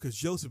Joseph because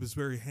Joseph is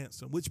very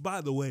handsome, which,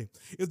 by the way,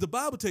 if the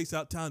Bible takes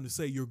out time to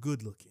say you're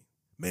good looking,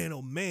 man,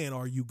 oh man,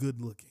 are you good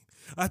looking?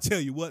 I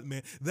tell you what,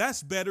 man,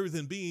 that's better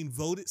than being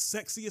voted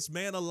sexiest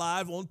man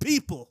alive on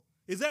People.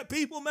 Is that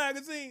People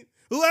magazine?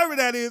 Whoever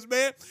that is,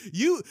 man,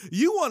 you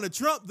want to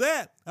trump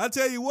that. I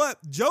tell you what,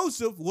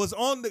 Joseph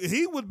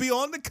he would be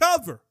on the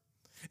cover.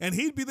 And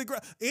he'd be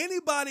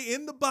anybody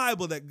in the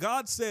Bible that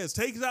God says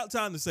takes out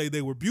time to say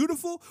they were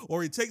beautiful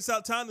or he takes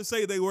out time to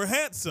say they were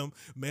handsome,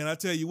 man, I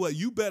tell you what,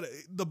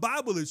 the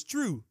Bible is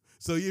true.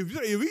 So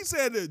if he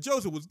said that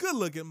Joseph was good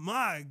looking,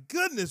 my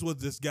goodness, was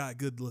this guy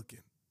good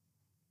looking.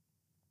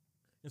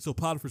 And so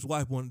Potiphar's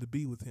wife wanted to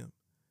be with him.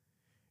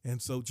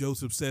 And so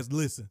Joseph says,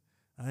 listen,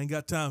 I ain't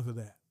got time for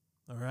that.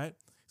 All right.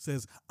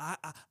 Says,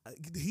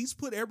 he's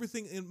put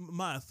everything in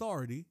my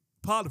authority,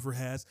 Potiphar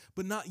has,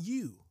 but not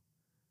you.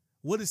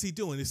 What is he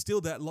doing? It's still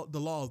the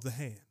law of the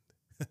hand.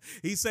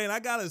 He's saying,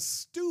 I got to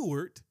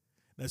steward.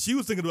 Now, she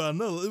was thinking about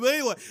another. But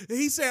anyway,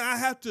 he's saying, I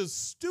have to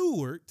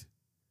steward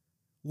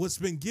what's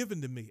been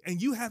given to me, and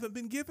you haven't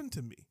been given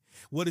to me.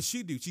 What does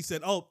she do? She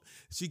said,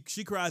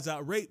 she cries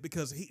out rape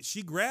because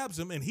she grabs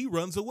him and he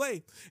runs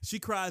away. She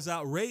cries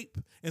out rape,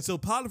 and so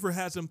Potiphar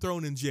has him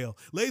thrown in jail.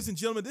 Ladies and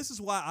gentlemen, this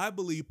is why I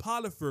believe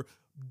Potiphar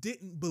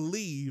didn't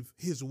believe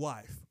his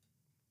wife.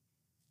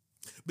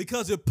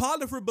 Because if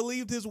Potiphar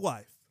believed his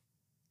wife,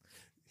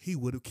 he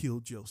would have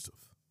killed Joseph.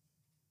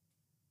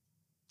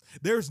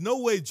 There's no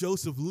way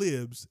Joseph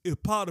lives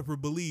if Potiphar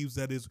believes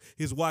that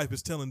his wife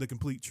is telling the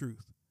complete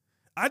truth.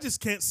 I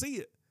just can't see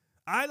it.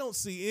 I don't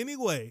see any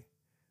way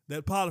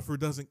that Potiphar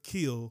doesn't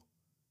kill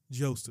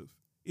Joseph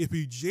if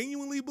he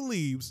genuinely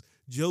believes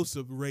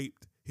Joseph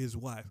raped his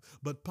wife.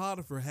 But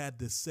Potiphar had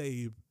to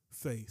save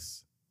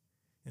face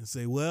and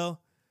say,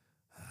 well,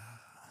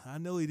 I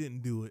know he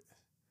didn't do it,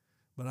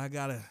 but I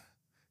got to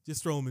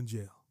just throw him in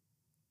jail.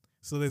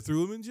 So they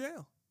threw him in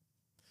jail.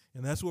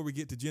 And that's where we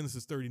get to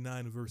Genesis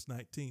 39 and verse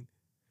 19.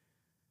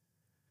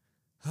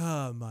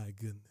 Oh, my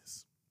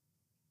goodness.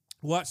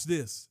 Watch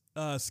this.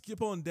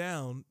 Skip on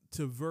down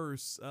to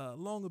verse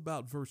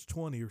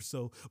 20 or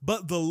so.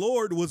 But the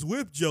Lord was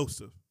with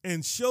Joseph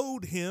and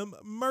showed him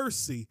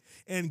mercy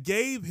and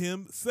gave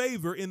him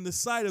favor in the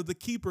sight of the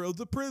keeper of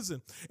the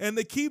prison. And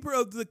the keeper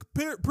of the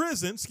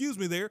prison,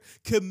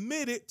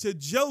 committed to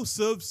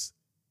Joseph's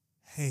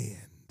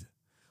hand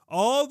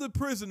all the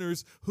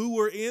prisoners who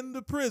were in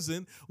the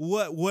prison.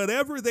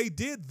 Whatever they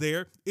did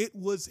there, it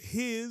was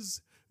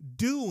his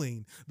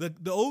doing.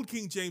 The old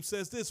King James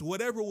says this: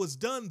 whatever was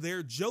done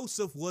there,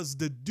 Joseph was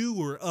the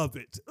doer of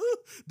it.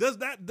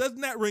 Doesn't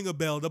that ring a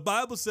bell? The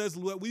Bible says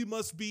we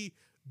must be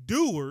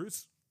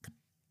doers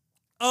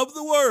of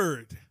the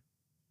word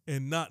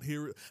and not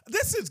hearers.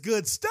 This is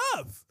good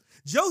stuff.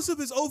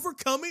 Joseph is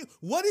overcoming.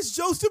 What is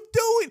Joseph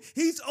doing?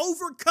 He's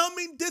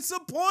overcoming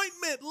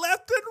disappointment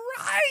left and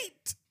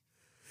right.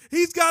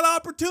 He's got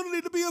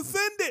opportunity to be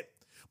offended.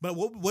 But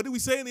what did we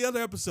say in the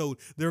other episode?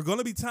 There are going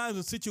to be times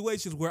and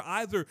situations where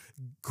either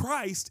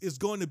Christ is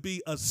going to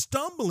be a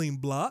stumbling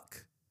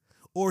block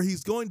or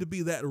he's going to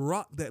be that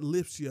rock that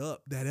lifts you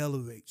up, that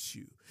elevates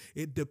you.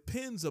 It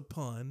depends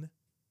upon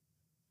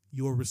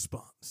your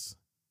response.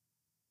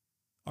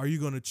 Are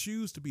you going to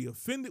choose to be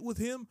offended with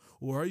him,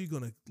 or are you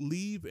going to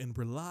leave and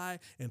rely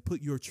and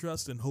put your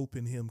trust and hope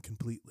in him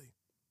completely?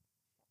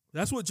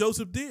 That's what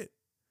Joseph did.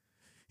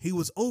 He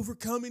was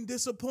overcoming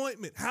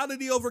disappointment. How did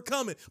he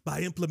overcome it? By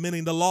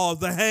implementing the law of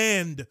the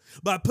hand,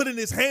 by putting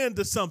his hand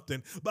to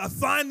something, by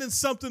finding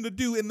something to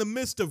do in the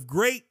midst of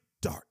great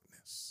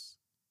darkness.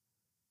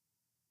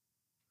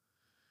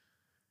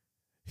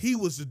 He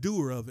was the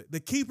doer of it. The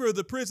keeper of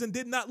the prison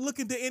did not look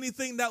into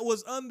anything that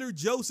was under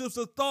Joseph's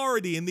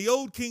authority. In the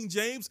old King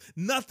James,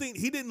 nothing.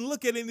 He didn't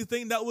look at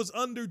anything that was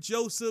under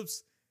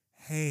Joseph's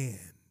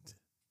hand,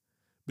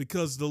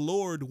 because the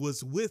Lord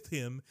was with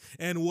him,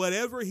 and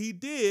whatever he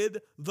did,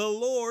 the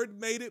Lord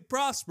made it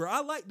prosper. I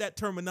like that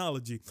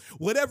terminology.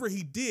 Whatever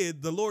he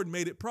did, the Lord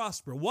made it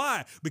prosper.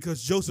 Why?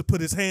 Because Joseph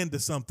put his hand to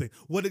something.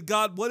 What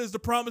is the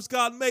promise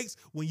God makes?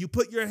 When you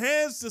put your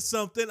hands to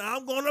something,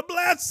 I'm going to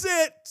bless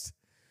it.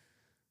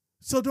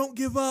 So don't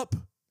give up.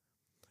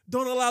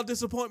 Don't allow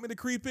disappointment to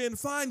creep in.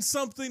 Find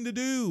something to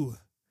do.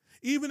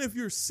 Even if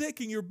you're sick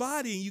in your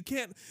body and you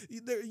can't,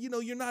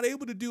 you're not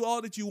able to do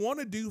all that you want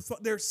to do,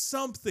 there is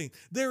something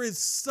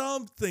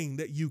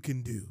that you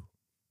can do.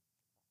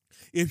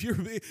 There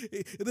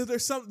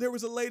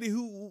was a lady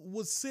who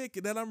was sick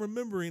that I'm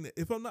remembering,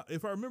 if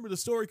I remember the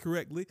story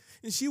correctly,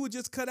 and she would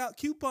just cut out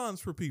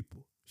coupons for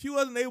people. She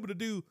wasn't able to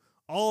do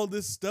all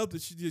this stuff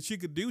that she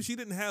could do. She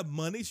didn't have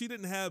money. She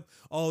didn't have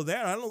all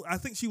that. I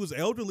think she was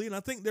elderly, and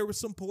I think there was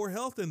some poor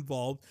health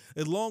involved,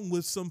 along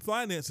with some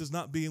finances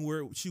not being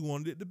where she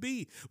wanted it to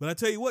be. But I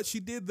tell you what, she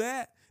did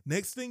that.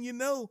 Next thing you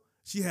know,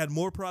 she had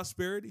more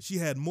prosperity. She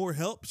had more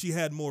help. She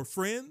had more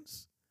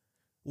friends.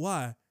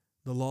 Why?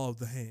 The law of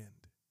the hand.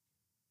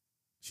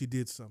 She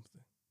did something.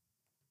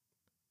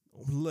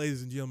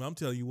 Ladies and gentlemen, I'm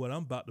telling you what,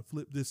 I'm about to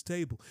flip this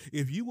table.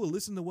 If you will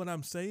listen to what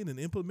I'm saying and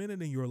implement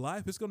it in your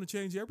life, it's going to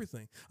change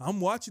everything.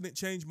 I'm watching it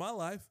change my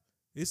life.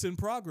 It's in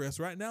progress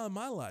right now in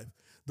my life.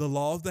 The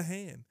law of the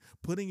hand,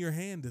 putting your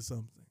hand to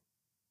something.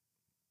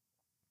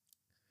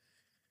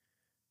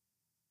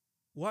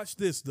 Watch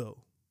this,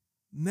 though.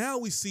 Now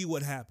we see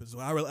what happens.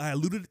 I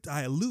alluded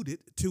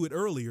to it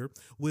earlier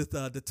with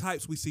the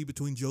types we see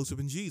between Joseph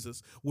and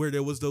Jesus, where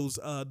there was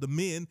the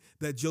men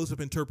that Joseph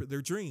interpreted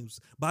their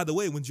dreams. By the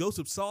way, when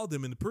Joseph saw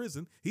them in the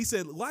prison, he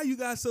said, "Why are you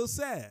guys so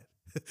sad?"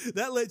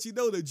 That lets you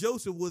know that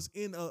Joseph was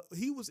in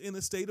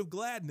a state of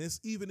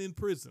gladness even in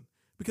prison,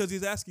 because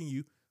he's asking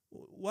you,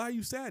 "Why are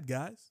you sad,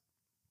 guys?"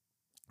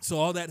 So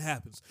all that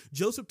happens.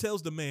 Joseph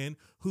tells the man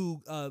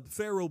who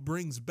Pharaoh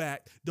brings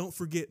back, "Don't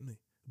forget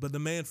me," but the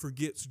man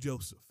forgets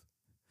Joseph.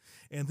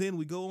 And then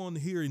we go on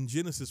here in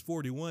Genesis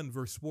 41,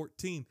 verse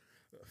 14.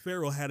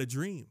 Pharaoh had a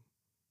dream.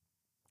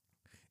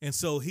 And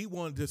so he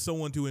wanted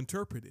someone to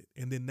interpret it.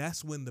 And then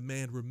that's when the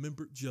man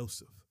remembered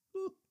Joseph.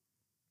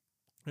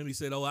 And he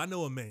said, "Oh, I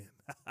know a man.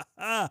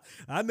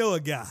 I know a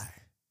guy."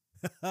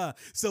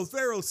 So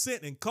Pharaoh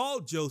sent and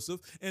called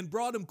Joseph and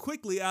brought him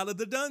quickly out of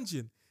the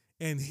dungeon.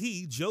 And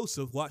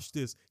Joseph, watch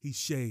this, he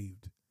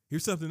shaved.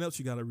 Here's something else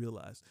you got to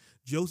realize.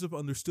 Joseph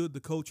understood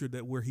the culture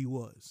where he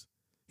was.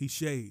 He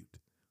shaved.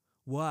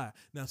 Why?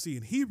 Now, see,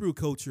 in Hebrew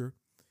culture,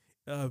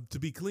 to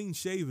be clean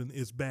shaven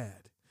is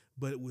bad.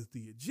 But with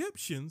the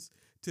Egyptians,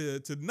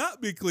 to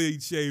not be clean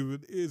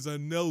shaven is a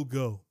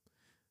no-go.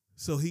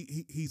 So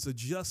he's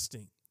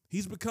adjusting.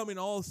 He's becoming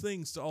all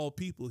things to all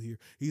people here.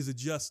 He's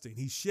adjusting.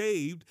 He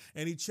shaved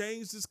and he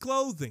changed his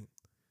clothing.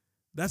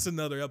 That's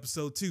another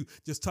episode too,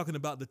 just talking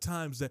about the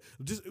times that,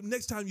 just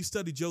next time you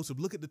study Joseph,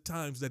 look at the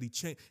times that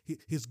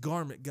his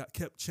garment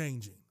kept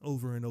changing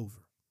over and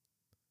over.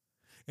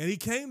 And he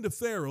came to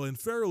Pharaoh, and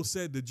Pharaoh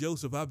said to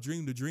Joseph, I've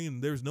dreamed a dream,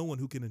 and there's no one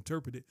who can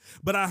interpret it.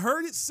 But I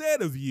heard it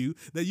said of you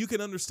that you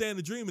can understand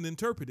the dream and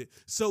interpret it.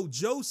 So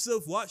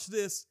Joseph, watch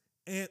this,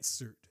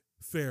 answered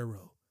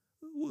Pharaoh.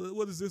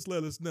 What does this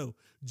let us know?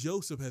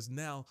 Joseph has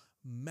now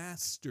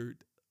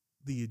mastered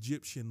the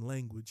Egyptian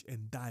language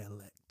and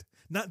dialect.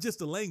 Not just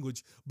the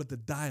language, but the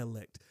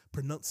dialect,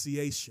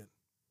 pronunciation.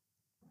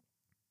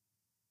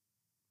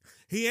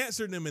 He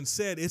answered them and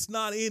said, it's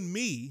not in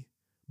me,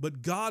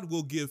 but God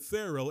will give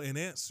Pharaoh an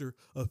answer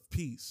of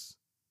peace.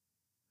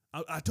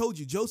 I told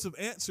you, Joseph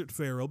answered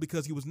Pharaoh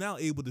because he was now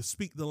able to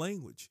speak the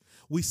language.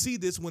 We see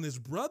this when his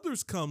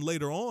brothers come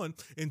later on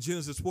in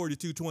Genesis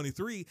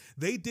 42:23.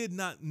 They did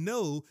not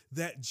know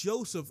that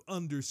Joseph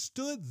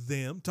understood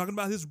them, talking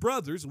about his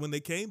brothers when they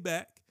came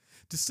back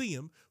to see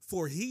him,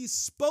 for he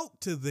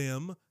spoke to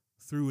them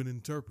through an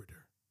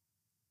interpreter.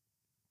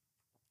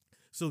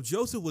 So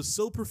Joseph was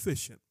so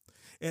proficient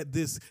at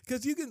this,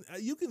 because you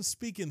can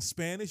speak in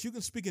Spanish, you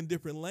can speak in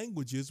different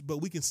languages,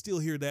 but we can still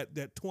hear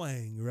that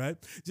twang, right?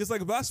 Just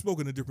like if I spoke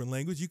in a different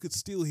language, you could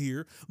still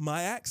hear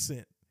my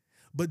accent.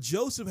 But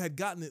Joseph had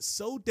gotten it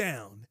so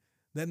down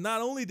that not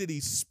only did he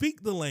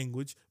speak the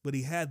language, but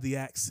he had the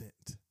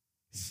accent.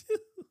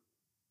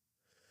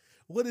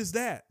 What is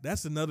that?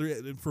 That's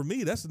another, for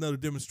me, that's another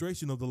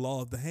demonstration of the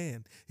law of the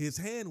hand. His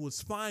hand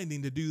was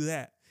finding to do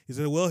that. He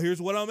said, well, here's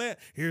what I'm at.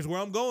 Here's where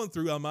I'm going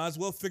through. I might as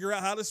well figure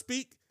out how to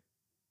speak.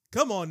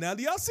 Come on now.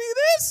 Do y'all see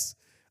this?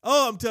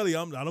 Oh, I'm telling you,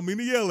 I don't mean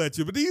to yell at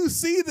you, but do you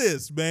see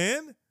this,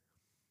 man?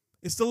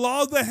 It's the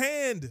law of the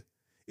hand.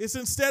 It's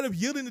instead of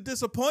yielding to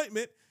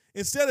disappointment,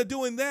 instead of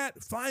doing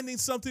that, finding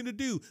something to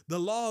do. The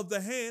law of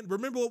the hand.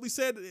 Remember what we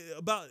said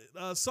about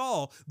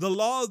Saul. The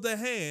law of the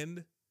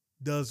hand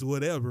does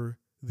whatever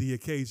the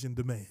occasion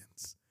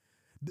demands.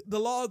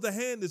 The law of the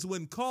hand is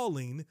when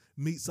calling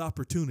meets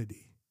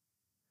opportunity.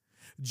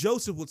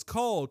 Joseph was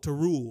called to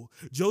rule.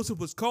 Joseph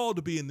was called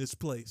to be in this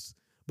place.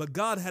 But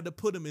God had to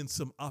put him in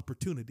some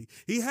opportunity.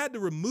 He had to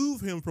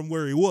remove him from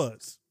where he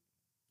was,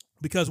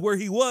 because where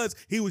he was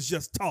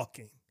just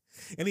talking.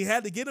 And he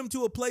had to get him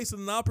to a place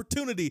and an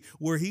opportunity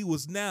where he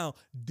was now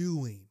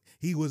doing.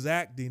 He was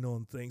acting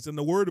on things. And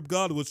the word of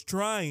God was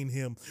trying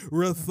him,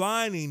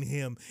 refining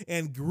him,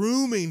 and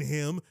grooming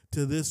him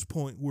to this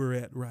point we're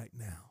at right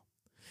now.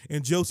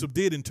 And Joseph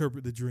did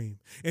interpret the dream.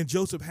 And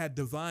Joseph had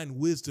divine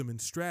wisdom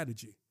and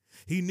strategy.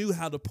 He knew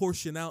how to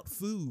portion out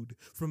food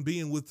from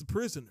being with the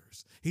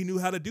prisoners. He knew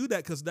how to do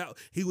that because now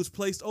he was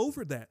placed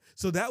over that.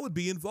 So that would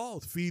be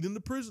involved, feeding the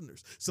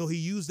prisoners. So he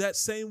used that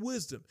same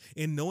wisdom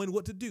in knowing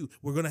what to do.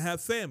 We're going to have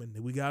famine.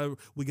 We gotta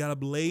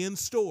lay in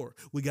store.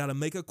 We got to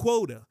make a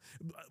quota.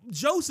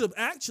 Joseph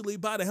actually,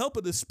 by the help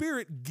of the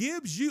Spirit,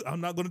 gives you,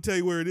 I'm not going to tell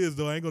you where it is,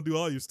 though. I ain't going to do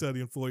all your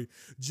studying for you.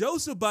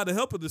 Joseph, by the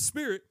help of the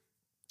Spirit,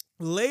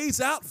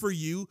 lays out for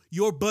you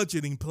your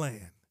budgeting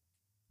plan.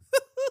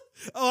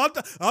 Oh,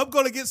 I'm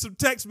going to get some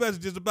text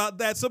messages about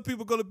that. Some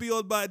people are going to be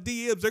on my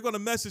DMs. They're going to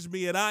message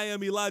me at I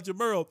am Elijah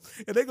Merle.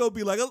 And they're going to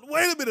be like,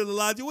 wait a minute,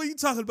 Elijah, what are you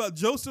talking about,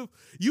 Joseph?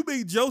 You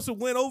mean Joseph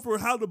went over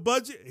how to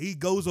budget? He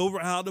goes over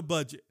how to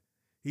budget.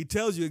 He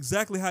tells you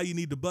exactly how you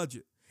need to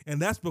budget.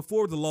 And that's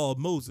before the law of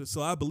Moses.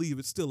 So I believe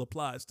it still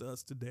applies to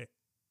us today.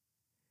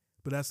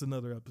 But that's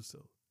another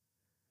episode.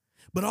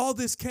 But all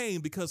this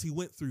came because he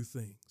went through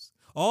things.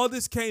 All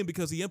this came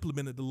because he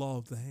implemented the law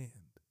of the hand.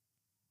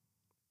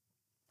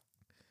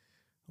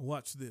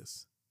 Watch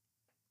this.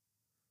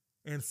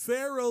 And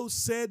Pharaoh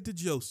said to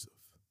Joseph,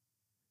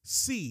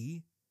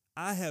 see,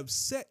 I have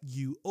set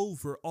you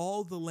over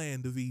all the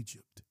land of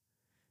Egypt.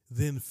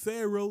 Then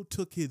Pharaoh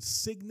took his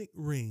signet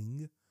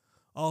ring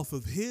off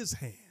of his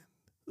hand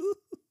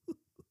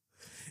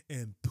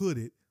and put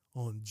it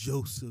on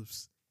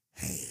Joseph's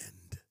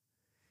hand.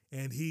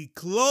 And he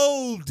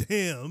clothed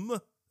him,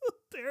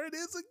 there it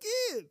is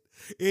again,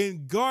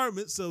 in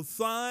garments of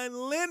fine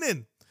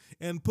linen,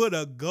 and put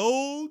a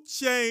gold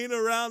chain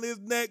around his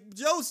neck.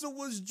 Joseph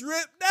was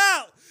dripped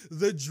out.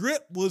 The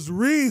drip was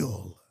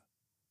real.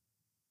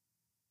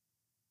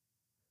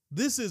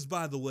 This is,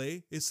 by the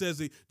way, it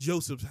says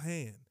Joseph's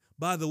hand.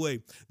 By the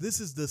way,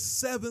 this is the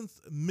 7th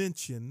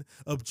mention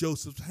of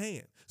Joseph's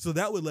hand. So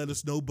that would let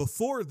us know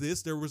before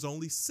this, there was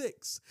only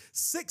 6.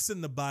 6 in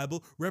the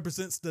Bible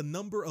represents the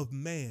number of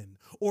man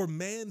or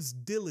man's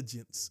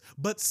diligence.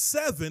 But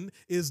 7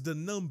 is the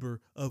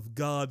number of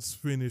God's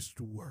finished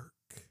work.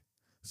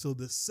 So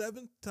the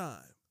 7th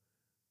time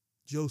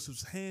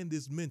Joseph's hand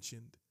is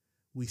mentioned,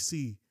 we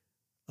see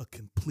a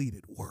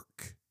completed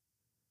work.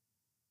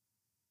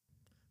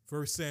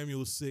 1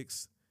 Samuel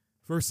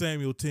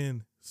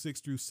 10,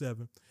 6 through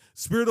 7.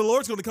 Spirit of the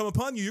Lord's going to come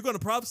upon you. You're going to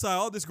prophesy.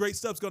 All this great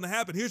stuff's going to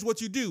happen. Here's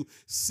what you do.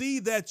 See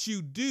that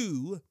you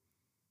do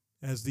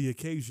as the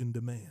occasion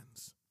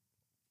demands.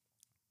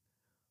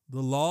 The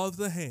law of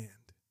the hand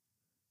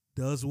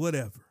does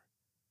whatever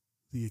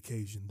the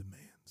occasion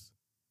demands.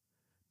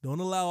 Don't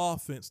allow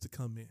offense to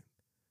come in.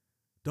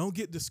 Don't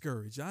get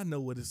discouraged. I know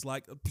what it's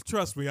like.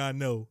 Trust me, I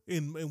know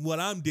in what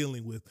I'm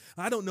dealing with.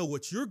 I don't know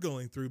what you're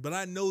going through, but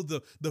I know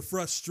the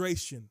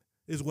frustration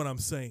is what I'm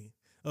saying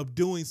of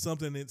doing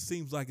something that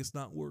seems like it's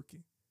not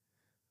working.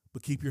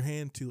 but keep your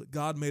hand to it.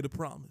 God made a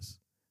promise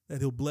that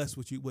he'll bless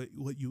what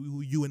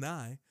you and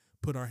I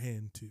put our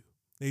hand to.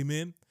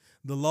 Amen.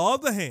 The law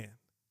of the hand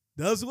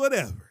does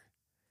whatever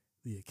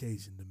the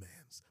occasion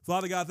demands.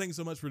 Father God, thank you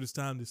so much for this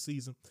time, this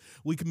season.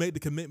 We can make the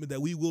commitment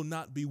that we will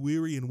not be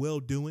weary in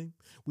well-doing.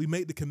 We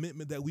make the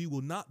commitment that we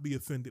will not be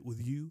offended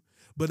with you,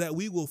 but that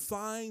we will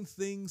find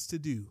things to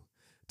do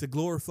to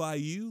glorify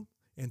you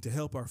and to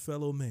help our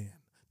fellow man,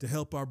 to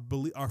help our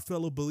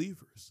fellow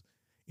believers.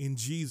 In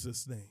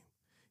Jesus' name,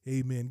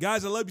 amen.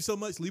 Guys, I love you so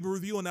much. Leave a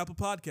review on Apple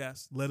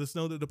Podcasts. Let us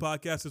know that the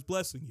podcast is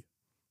blessing you.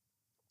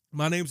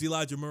 My name's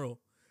Elijah Merle.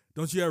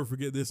 Don't you ever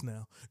forget this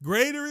now.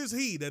 Greater is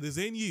he that is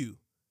in you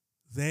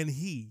than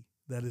he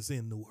that is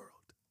in the world.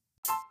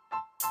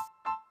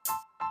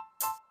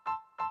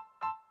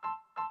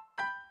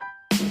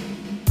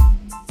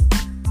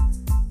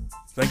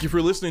 Thank you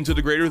for listening to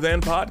the Greater Than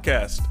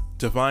Podcast.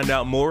 To find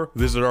out more,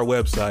 visit our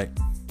website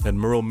at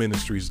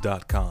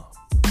merleministries.com.